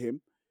thanks to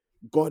him,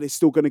 God is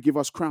still going to give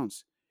us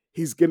crowns.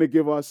 He's going to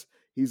give us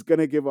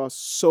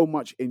so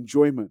much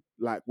enjoyment.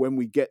 Like when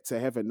we get to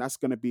heaven, that's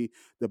going to be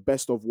the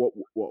best of what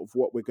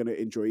we're going to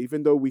enjoy.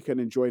 Even though we can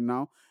enjoy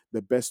now,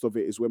 the best of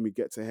it is when we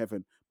get to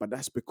heaven. But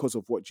that's because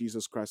of what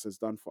Jesus Christ has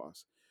done for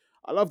us.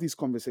 I love these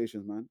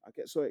conversations, man. I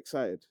get so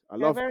excited. I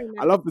They're love very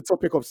I nice. love the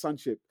topic of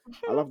sonship.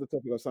 I love the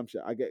topic of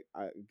sonship. I get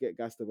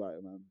gassed about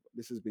it, man.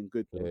 This has been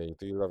good, yeah, though. you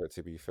do love it.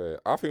 To be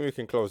fair, I think we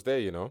can close there.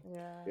 Yeah.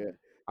 Yeah.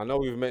 I know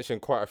we've mentioned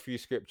quite a few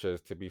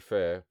scriptures. To be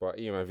fair, but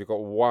Ian, have you got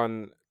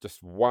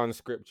just one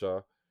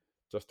scripture,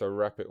 just to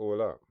wrap it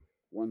all up?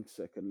 1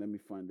 second, let me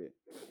find it.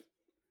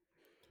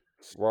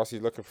 Whilst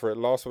he's looking for it,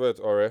 last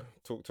words, Ore.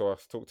 Talk to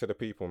us. Talk to the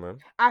people, man.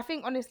 I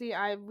think honestly,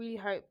 I really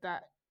hope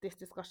that this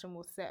discussion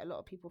will set a lot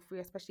of people free,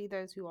 especially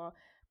those who are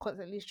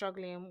constantly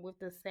struggling with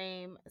the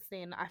same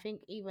sin. I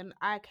think even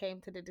I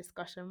came to the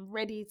discussion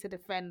ready to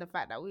defend the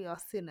fact that we are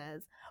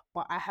sinners,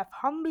 but I have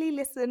humbly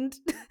listened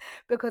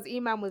because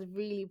Iman was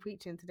really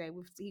preaching today.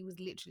 He was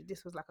literally,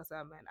 this was like a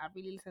sermon. I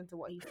really listened to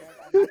what he said,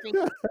 and I think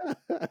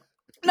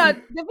no,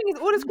 the thing is,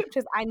 all the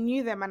scriptures I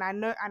knew them, and I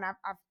know, and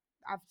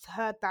I've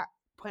heard that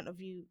point of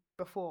view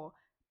before,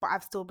 but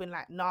I've still been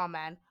like, nah,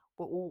 man,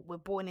 we're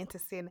born into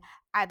sin.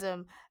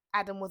 Adam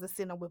Adam was a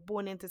sinner. We're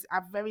born into.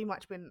 I've very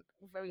much been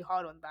very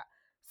hard on that.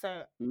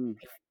 So Mm.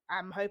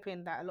 I'm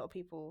hoping that a lot of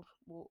people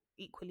will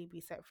equally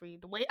be set free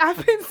the way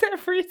I've been set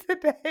free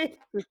today.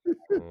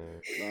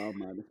 Mm, Nah,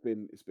 man,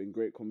 it's been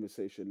great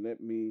conversation.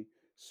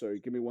 Sorry,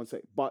 give me 1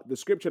 sec. But the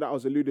scripture that I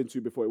was alluding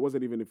to before, it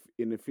wasn't even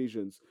in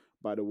Ephesians,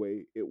 by the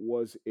way. It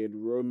was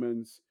in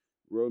Romans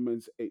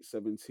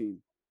 8:17.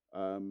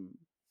 Um,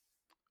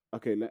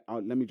 okay,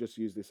 let me just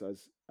use this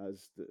as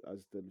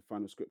the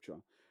final scripture.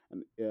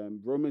 And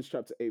Romans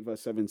chapter 8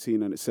 verse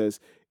 17, and it says,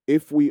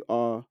 "If we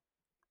are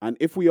and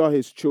if we are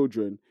his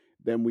children,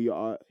 then we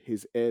are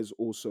his heirs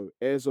also,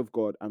 heirs of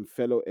God and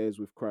fellow heirs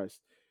with Christ,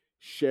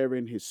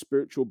 sharing his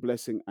spiritual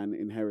blessing and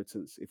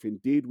inheritance. If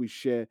indeed we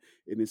share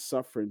in his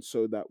suffering,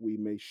 so that we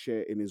may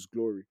share in his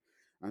glory."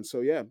 And so,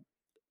 yeah,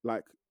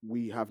 like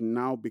we have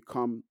now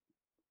become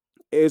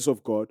heirs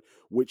of God,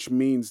 which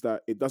means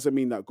that it doesn't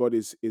mean that God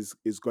is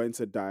going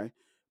to die,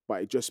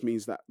 but it just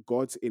means that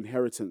God's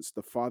inheritance,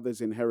 the Father's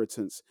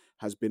inheritance,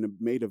 has been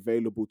made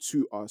available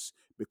to us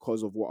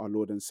because of what our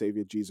Lord and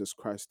Savior Jesus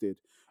Christ did.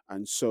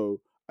 And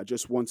so I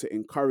just want to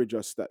encourage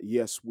us that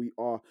yes, we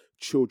are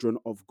children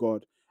of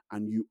God,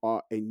 and you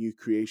are a new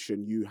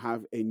creation. You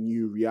have a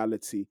new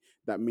reality.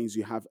 That means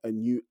you have a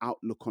new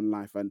outlook on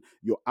life, and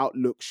your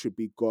outlook should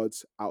be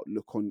God's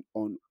outlook on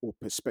or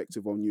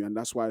perspective on you. And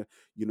that's why,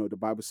 the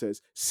Bible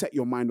says, set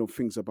your mind on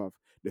things above.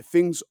 The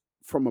things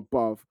from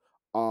above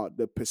are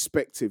the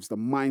perspectives, the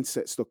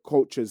mindsets, the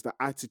cultures, the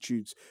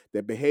attitudes,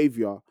 the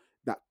behavior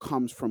that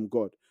comes from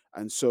God.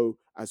 And so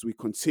as we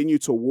continue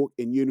to walk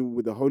in union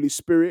with the Holy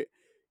Spirit,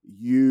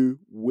 you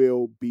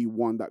will be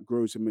one that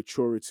grows in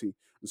maturity.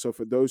 And so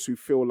for those who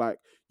feel like,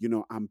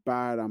 I'm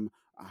bad,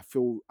 I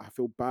feel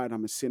bad,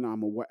 I'm a sinner,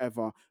 I'm a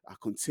whatever, I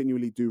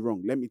continually do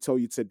wrong. Let me tell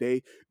you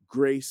today,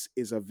 grace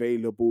is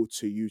available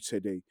to you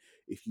today.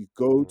 If you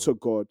go mm, to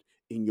God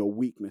in your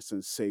weakness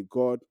and say,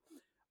 God,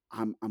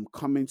 I'm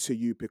coming to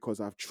you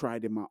because I've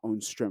tried in my own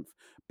strength,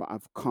 but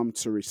I've come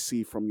to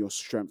receive from your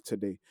strength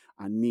today.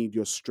 I need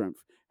your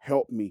strength.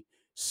 Help me,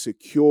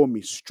 secure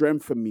me,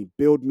 strengthen me,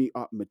 build me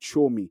up,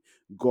 mature me.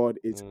 God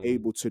is mm.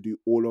 able to do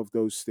all of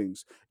those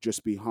things.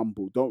 Just be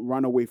humble. Don't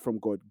run away from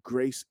God.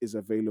 Grace is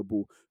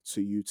available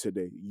to you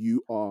today.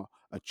 You are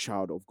a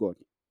child of God.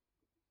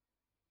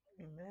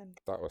 Amen.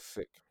 That was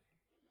sick.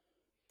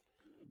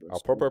 I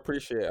That's proper all.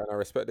 appreciate it, and I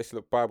respect this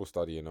little Bible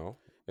study. In a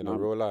Now,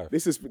 real life.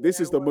 this is Yeah,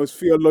 the well, most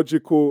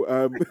theological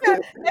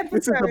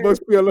this is the episode.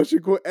 most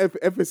theological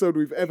episode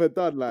we've ever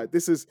done. Like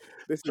this is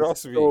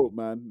Trust me. dope,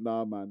 man.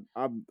 Nah, man.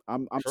 I'm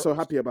so Trust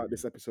happy about me.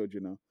 this episode.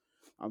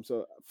 I'm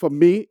so, for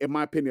me, in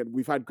my opinion,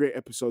 we've had great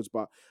episodes,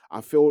 but I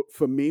feel,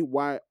 for me,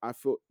 why I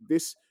feel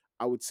this,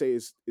 I would say,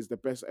 is the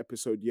best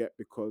episode yet,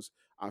 because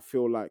I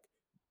feel like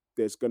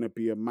there's going to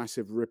be a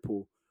massive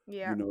ripple,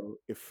 Yeah.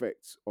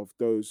 effect of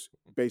those,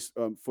 based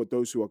for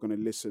those who are going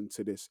to listen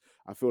to this.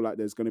 I feel like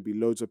there's going to be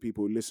loads of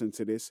people who listen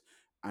to this,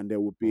 and there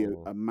will be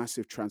Mm, a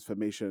massive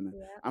transformation.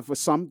 Yeah. And for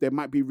some, there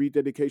might be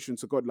rededication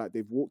to God, like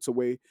they've walked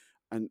away,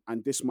 and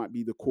this might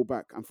be the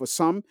callback. And for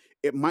some,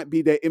 it might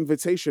be their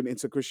invitation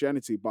into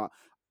Christianity. But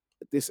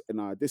this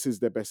is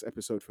the best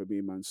episode for me,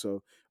 man.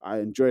 So I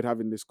enjoyed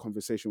having this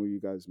conversation with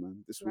you guys,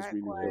 man. This was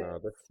really, yeah, really. no,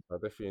 Likewise. I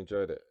definitely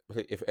enjoyed it.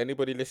 If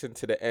anybody listened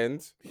to the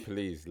end,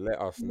 please let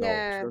us know.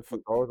 Yeah. For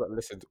those that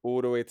listened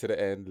all the way to the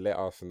end, let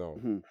us know.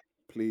 Mhm.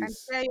 please. And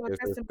share your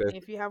There's- testimony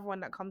if you have one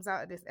that comes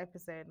out of this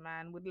episode,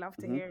 man. Would love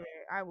to Mhm. hear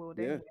it. I will.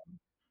 Yeah. Then.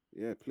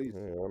 Yeah, please,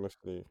 Yeah,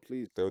 honestly,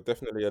 please. there were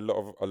definitely a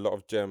lot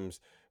of gems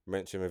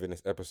mentioned within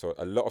this episode.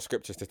 A lot of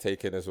scriptures to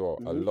take in as well.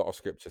 A Mhm. lot of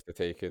scriptures to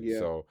take in. Yeah.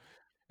 So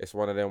it's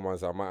one of them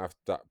ones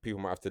that people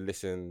might have to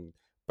listen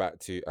back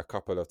to a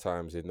couple of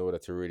times in order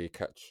to really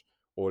catch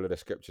all of the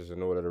scriptures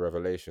and all of the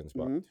revelations.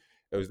 But Mhm.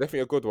 it was definitely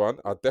a good one.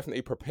 I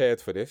definitely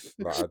prepared for this.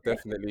 Like I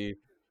definitely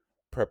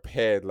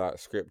prepared like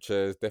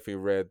scriptures. Definitely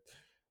read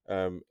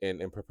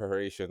in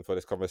preparation for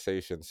this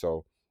conversation.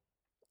 So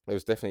it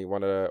was definitely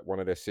one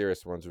of the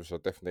serious ones, which I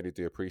definitely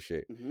do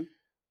appreciate. Mhm.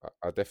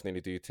 I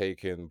definitely do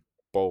take in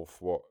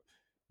both what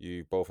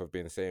you both have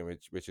been saying,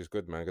 which is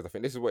good, man. Because I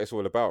think this is what it's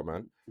all about,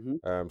 man.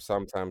 Mhm.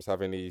 Sometimes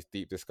having these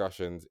deep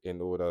discussions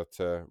in order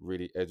to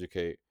really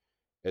educate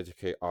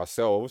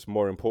ourselves,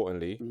 more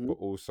importantly, Mhm. but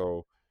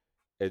also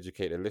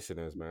educate the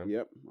listeners, man.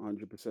 Yep,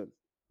 100%.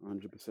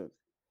 100%.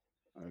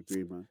 I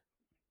agree, man.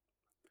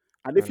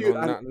 And if And you on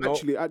and that note,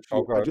 actually,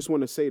 oh, go I on. just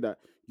want to say that,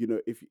 you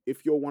know,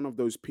 if you're one of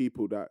those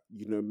people that,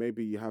 you know,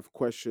 maybe you have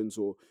questions,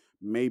 or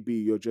maybe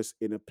you're just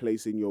in a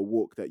place in your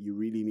walk that you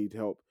really need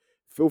help,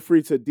 feel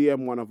free to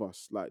DM one of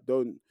us. Like,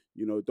 don't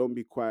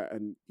be quiet,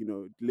 and,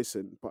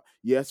 listen. But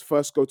yes,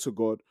 first go to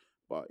God.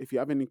 But if you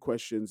have any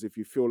questions, if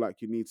you feel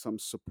like you need some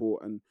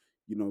support and,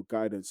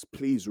 guidance,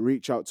 please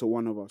reach out to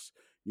one of us.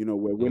 We're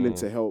willing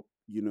to help,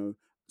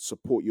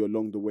 support you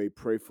along the way,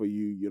 pray for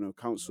you,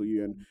 counsel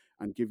you,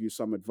 and give you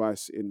some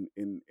advice in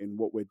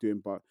what we're doing.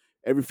 But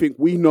everything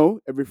we know,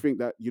 everything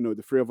that,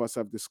 the three of us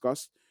have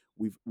discussed,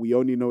 we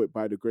only know it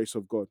by the grace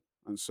of God.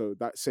 And so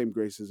that same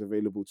grace is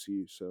available to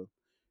you. So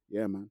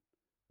yeah, man,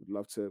 we'd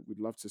love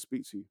to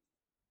speak to you.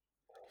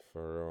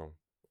 For real.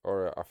 All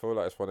right, I feel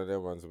like it's one of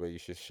them ones where you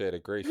should share the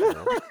grace, you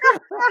know.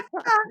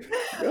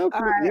 Yeah, All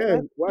right, yeah,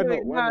 let's why do not?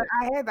 it. Why No, not?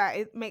 I hear that.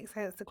 It makes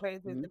sense to close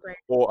with Mhm. the grace.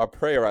 Or a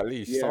prayer at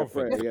least, Yeah, something.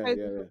 prayer. Let's Yeah, close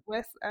yeah, with yeah.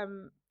 let's do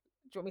you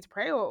want me to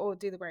pray or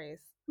do the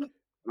grace? No,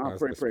 As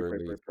pray, the pray, Spirit pray,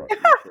 leads, pray, bro. pray.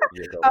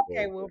 Yeah, go,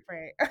 Okay, go. we'll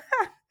pray.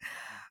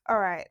 All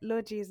right,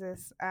 Lord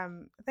Jesus,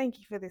 thank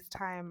you for this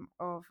time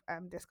of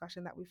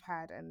discussion that we've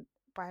had and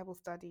Bible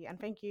study, and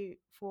thank you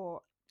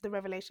for the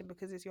revelation,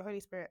 because it's your Holy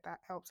Spirit that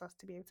helps us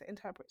to be able to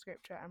interpret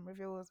Scripture and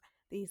reveals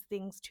these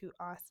things to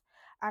us.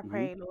 I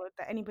pray, Lord,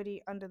 that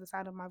anybody under the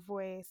sound of my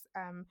voice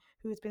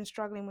who has been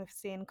struggling with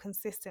sin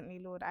consistently,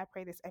 Lord, I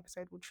pray this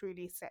episode will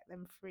truly set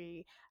them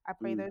free. I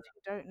pray those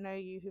who don't know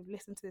you, who've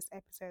listened to this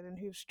episode and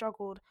who've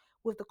struggled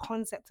with the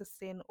concept of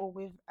sin or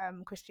with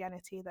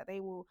Christianity, that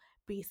they will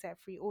be set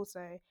free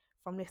also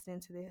from listening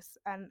to this.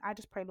 And I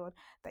just pray, Lord,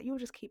 that you'll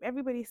just keep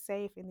everybody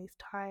safe in these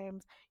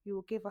times. You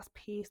will give us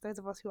peace. Those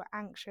of us who are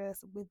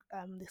anxious with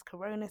this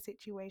corona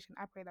situation,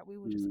 I pray that we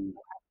will just all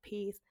have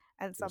peace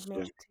and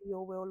submit to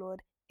your will,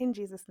 Lord. In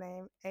Jesus'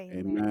 name,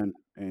 amen.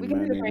 Amen. We can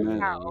do the grace Amen.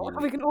 now.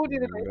 We can all do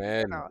the grace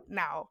Amen. together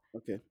now.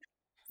 Okay.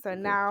 So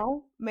Okay.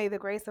 now, may the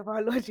grace of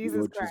our Lord Jesus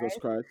Lord Christ, Jesus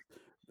Christ,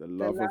 the the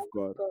love love of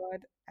God,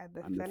 and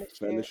the and the fellowship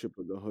fellowship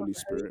of the of Holy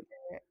the Holy Spirit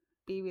Spirit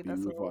be with be us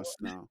with all, us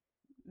now,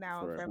 now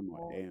and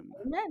forevermore. forevermore.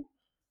 Amen.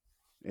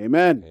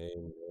 Amen.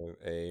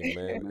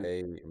 Amen.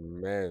 Amen.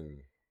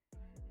 Amen.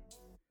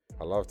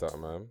 I love that,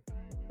 man.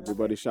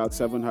 Everybody shout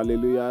 7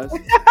 hallelujahs.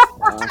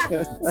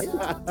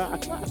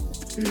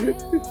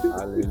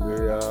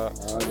 Hallelujah.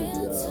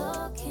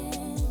 Hallelujah.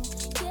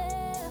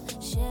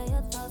 Share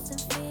your thoughts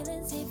and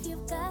feelings if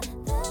you've got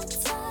the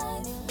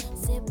time.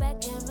 Sit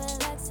back and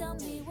relax, tell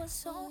me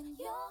what's on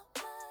your